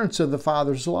the assurance of the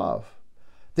Father's love.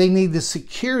 They need the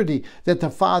security that the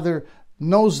Father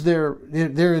knows their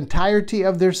entirety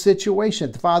of their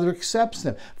situation. The Father accepts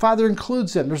them. Father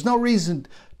includes them. There's no reason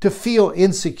to feel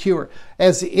insecure.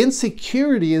 As the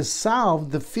insecurity is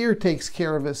solved, the fear takes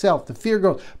care of itself. The fear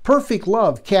goes. Perfect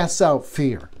love casts out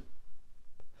fear.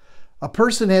 A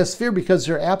person has fear because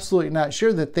they're absolutely not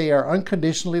sure that they are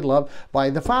unconditionally loved by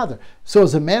the Father. So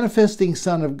as a manifesting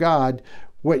son of God,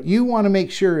 what you want to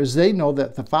make sure is they know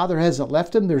that the Father hasn't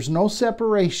left them. There's no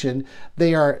separation.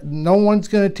 No one's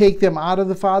going to take them out of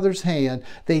the Father's hand.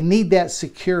 They need that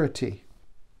security.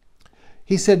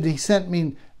 He said He sent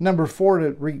me, number 4,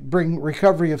 to bring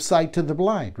recovery of sight to the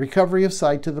blind. Recovery of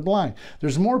sight to the blind.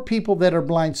 There's more people that are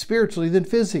blind spiritually than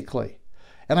physically.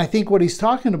 And I think what He's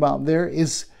talking about there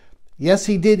is, yes,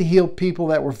 He did heal people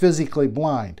that were physically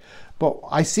blind. But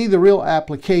I see the real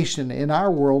application in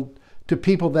our world to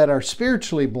people that are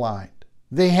spiritually blind.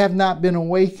 They have not been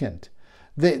awakened.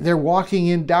 They're walking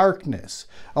in darkness.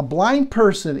 A blind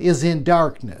person is in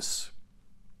darkness.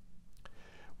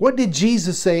 What did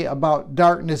Jesus say about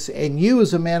darkness and you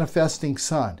as a manifesting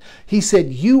son? He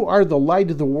said, you are the light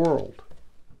of the world.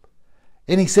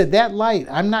 And He said, that light,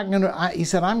 I'm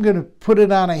going to put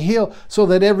it on a hill so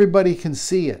that everybody can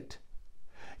see it.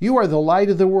 You are the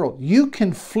light of the world. You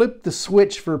can flip the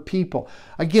switch for people.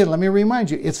 Again, let me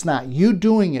remind you, it's not you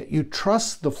doing it. You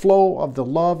trust the flow of the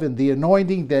love and the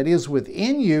anointing that is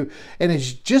within you, and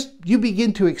it's just you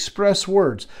begin to express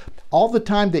words. All the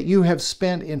time that you have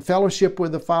spent in fellowship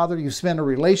with the Father, you spent a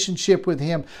relationship with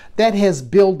Him, that has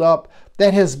built up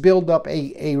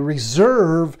a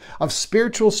reserve of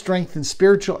spiritual strength and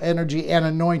spiritual energy and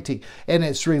anointing. And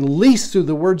it's released through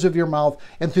the words of your mouth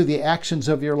and through the actions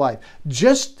of your life.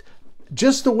 Just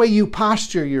the way you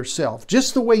posture yourself,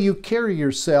 just the way you carry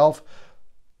yourself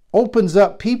opens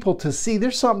up people to see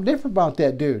there's something different about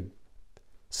that dude.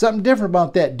 Something different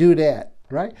about that dudette,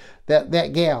 right?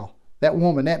 That gal, that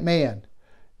woman, that man.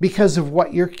 Because of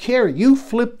what you're carrying. You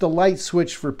flip the light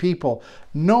switch for people,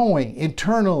 knowing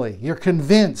internally, you're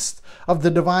convinced of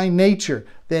the divine nature.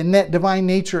 Then that divine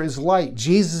nature is light.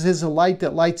 Jesus is a light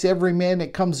that lights every man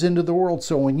that comes into the world.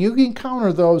 So when you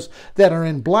encounter those that are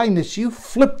in blindness, you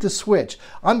flip the switch,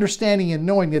 understanding and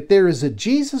knowing that there is a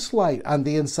Jesus light on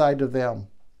the inside of them.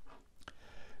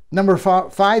 Number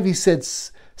 5, He said,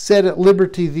 set at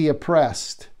liberty the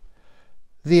oppressed.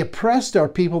 The oppressed are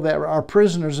people that are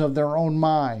prisoners of their own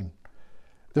mind.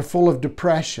 They're full of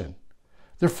depression.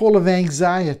 They're full of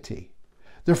anxiety.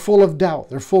 They're full of doubt.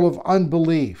 They're full of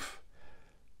unbelief.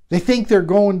 They think they're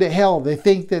going to hell. They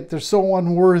think that they're so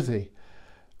unworthy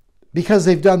because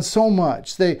they've done so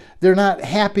much. They're not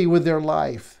happy with their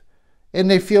life, and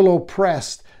they feel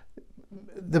oppressed.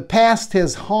 The past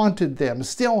has haunted them,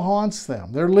 still haunts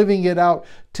them. They're living it out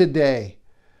today.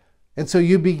 And so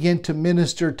you begin to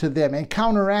minister to them and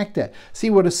counteract that. See,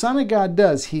 what a son of God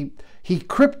does, he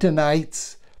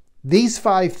kryptonites these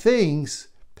 5 things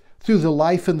through the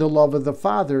life and the love of the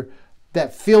Father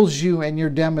that fills you and you're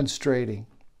demonstrating.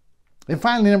 And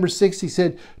finally, number 6, he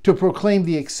said, to proclaim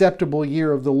the acceptable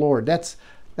year of the Lord. That's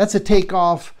a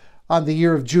takeoff on the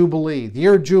year of Jubilee. The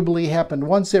year of Jubilee happened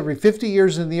once every 50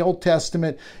 years in the Old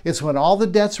Testament. It's when all the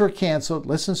debts were canceled.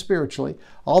 Listen spiritually.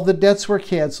 All the debts were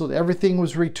canceled. Everything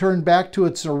was returned back to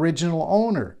its original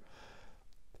owner.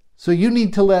 So you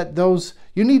need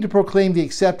to proclaim the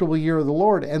acceptable year of the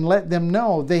Lord and let them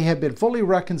know they have been fully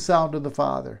reconciled to the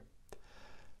Father.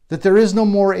 That there is no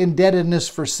more indebtedness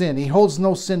for sin. He holds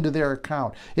no sin to their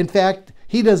account. In fact,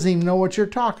 he doesn't even know what you're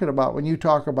talking about when you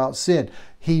talk about sin.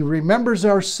 He remembers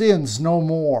our sins no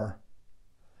more.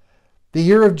 The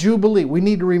year of Jubilee, we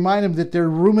need to remind them that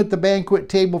there's room at the banquet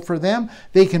table for them.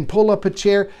 They can pull up a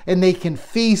chair and they can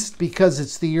feast because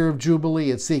it's the year of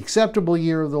Jubilee. It's the acceptable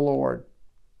year of the Lord.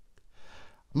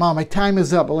 Mom, my time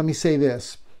is up, but let me say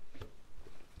this.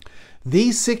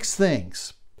 These 6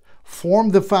 things form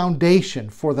the foundation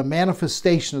for the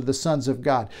manifestation of the sons of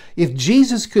God. If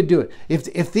Jesus could do it,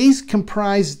 if these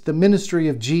comprise the ministry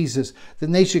of Jesus,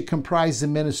 then they should comprise the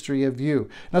ministry of you.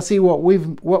 Now, see, what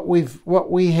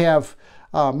we have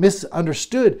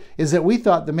misunderstood is that we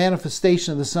thought the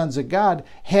manifestation of the sons of God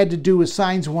had to do with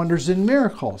signs, wonders, and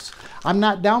miracles. I'm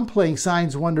not downplaying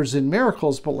signs, wonders, and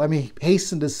miracles, but let me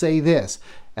hasten to say this,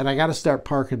 and I got to start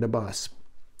parking the bus.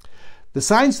 The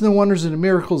signs and the wonders and the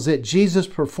miracles that Jesus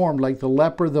performed, like the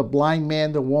leper, the blind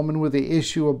man, the woman with the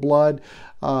issue of blood,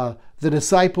 the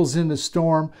disciples in the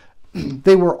storm,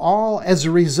 they were all as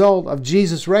a result of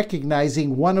Jesus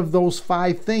recognizing one of those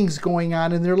 5 things going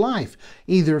on in their life.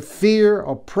 Either fear,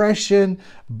 oppression,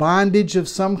 bondage of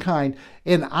some kind.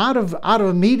 And out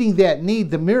of meeting that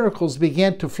need, the miracles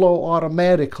began to flow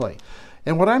automatically.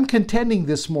 And what I'm contending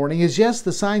this morning is, yes,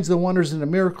 the signs, the wonders, and the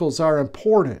miracles are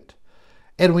important.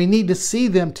 And we need to see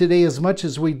them today as much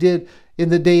as we did in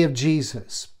the day of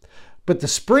Jesus. But the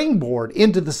springboard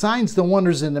into the signs, the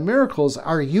wonders, and the miracles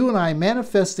are you and I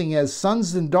manifesting as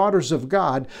sons and daughters of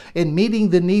God and meeting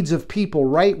the needs of people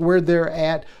right where they're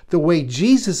at, the way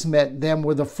Jesus met them,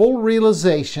 with a full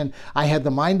realization. I have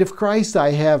the mind of Christ.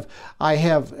 I have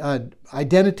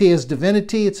identity as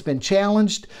divinity. It's been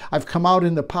challenged. I've come out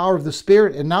in the power of the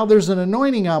Spirit, and now there's an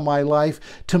anointing on my life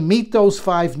to meet those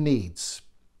 5 needs.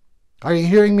 Are you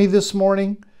hearing me this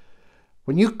morning?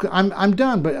 I'm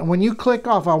done, but when you click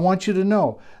off, I want you to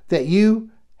know that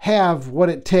you have what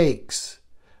it takes.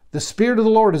 The Spirit of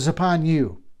the Lord is upon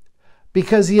you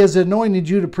because He has anointed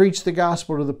you to preach the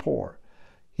gospel to the poor.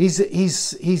 He's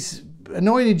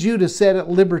anointed you to set at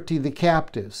liberty the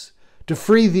captives, to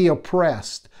free the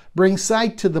oppressed, bring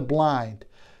sight to the blind.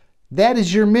 That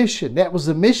is your mission. That was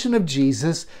the mission of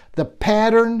Jesus, the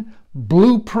pattern,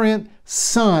 blueprint,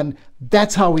 son.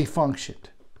 That's how He functioned.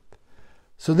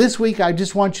 So this week, I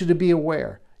just want you to be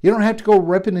aware. You don't have to go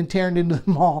ripping and tearing into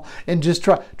the mall and just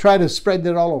try to spread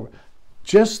that all over.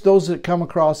 Just those that come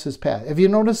across His path. Have you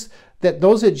noticed that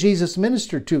those that Jesus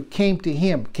ministered to came to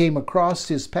Him, came across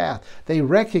His path? They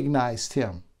recognized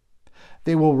Him.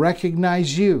 They will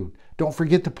recognize you. Don't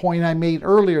forget the point I made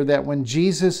earlier, that when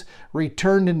Jesus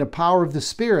returned in the power of the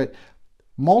Spirit,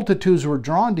 multitudes were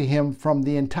drawn to Him from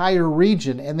the entire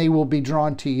region, and they will be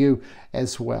drawn to you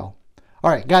as well. All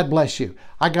right, God bless you.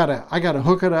 I gotta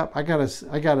hook it up. I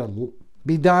gotta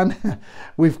be done.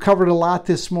 We've covered a lot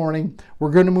this morning.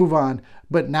 We're going to move on.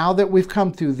 But now that we've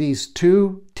come through these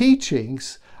 2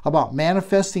 teachings about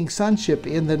manifesting sonship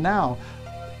in the now,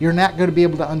 you're not going to be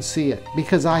able to unsee it,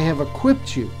 because I have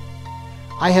equipped you.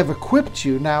 I have equipped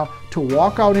you now to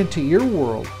walk out into your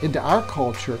world, into our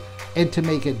culture, and to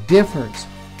make a difference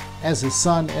as a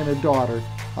son and a daughter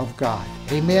of God.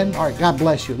 Amen? All right, God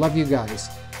bless you. Love you guys.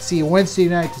 See you Wednesday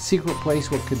night at the Secret Place.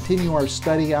 We'll continue our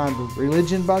study on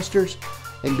Religion Busters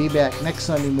and be back next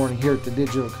Sunday morning here at the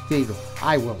Digital Cathedral.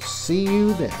 I will see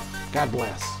you then. God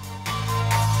bless.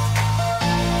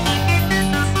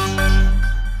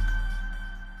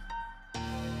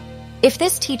 If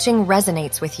this teaching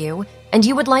resonates with you and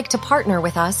you would like to partner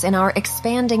with us in our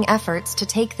expanding efforts to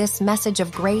take this message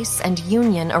of grace and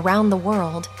union around the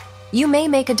world, you may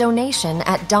make a donation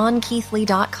at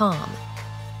donkeithley.com.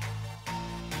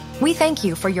 We thank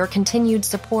you for your continued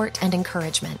support and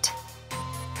encouragement.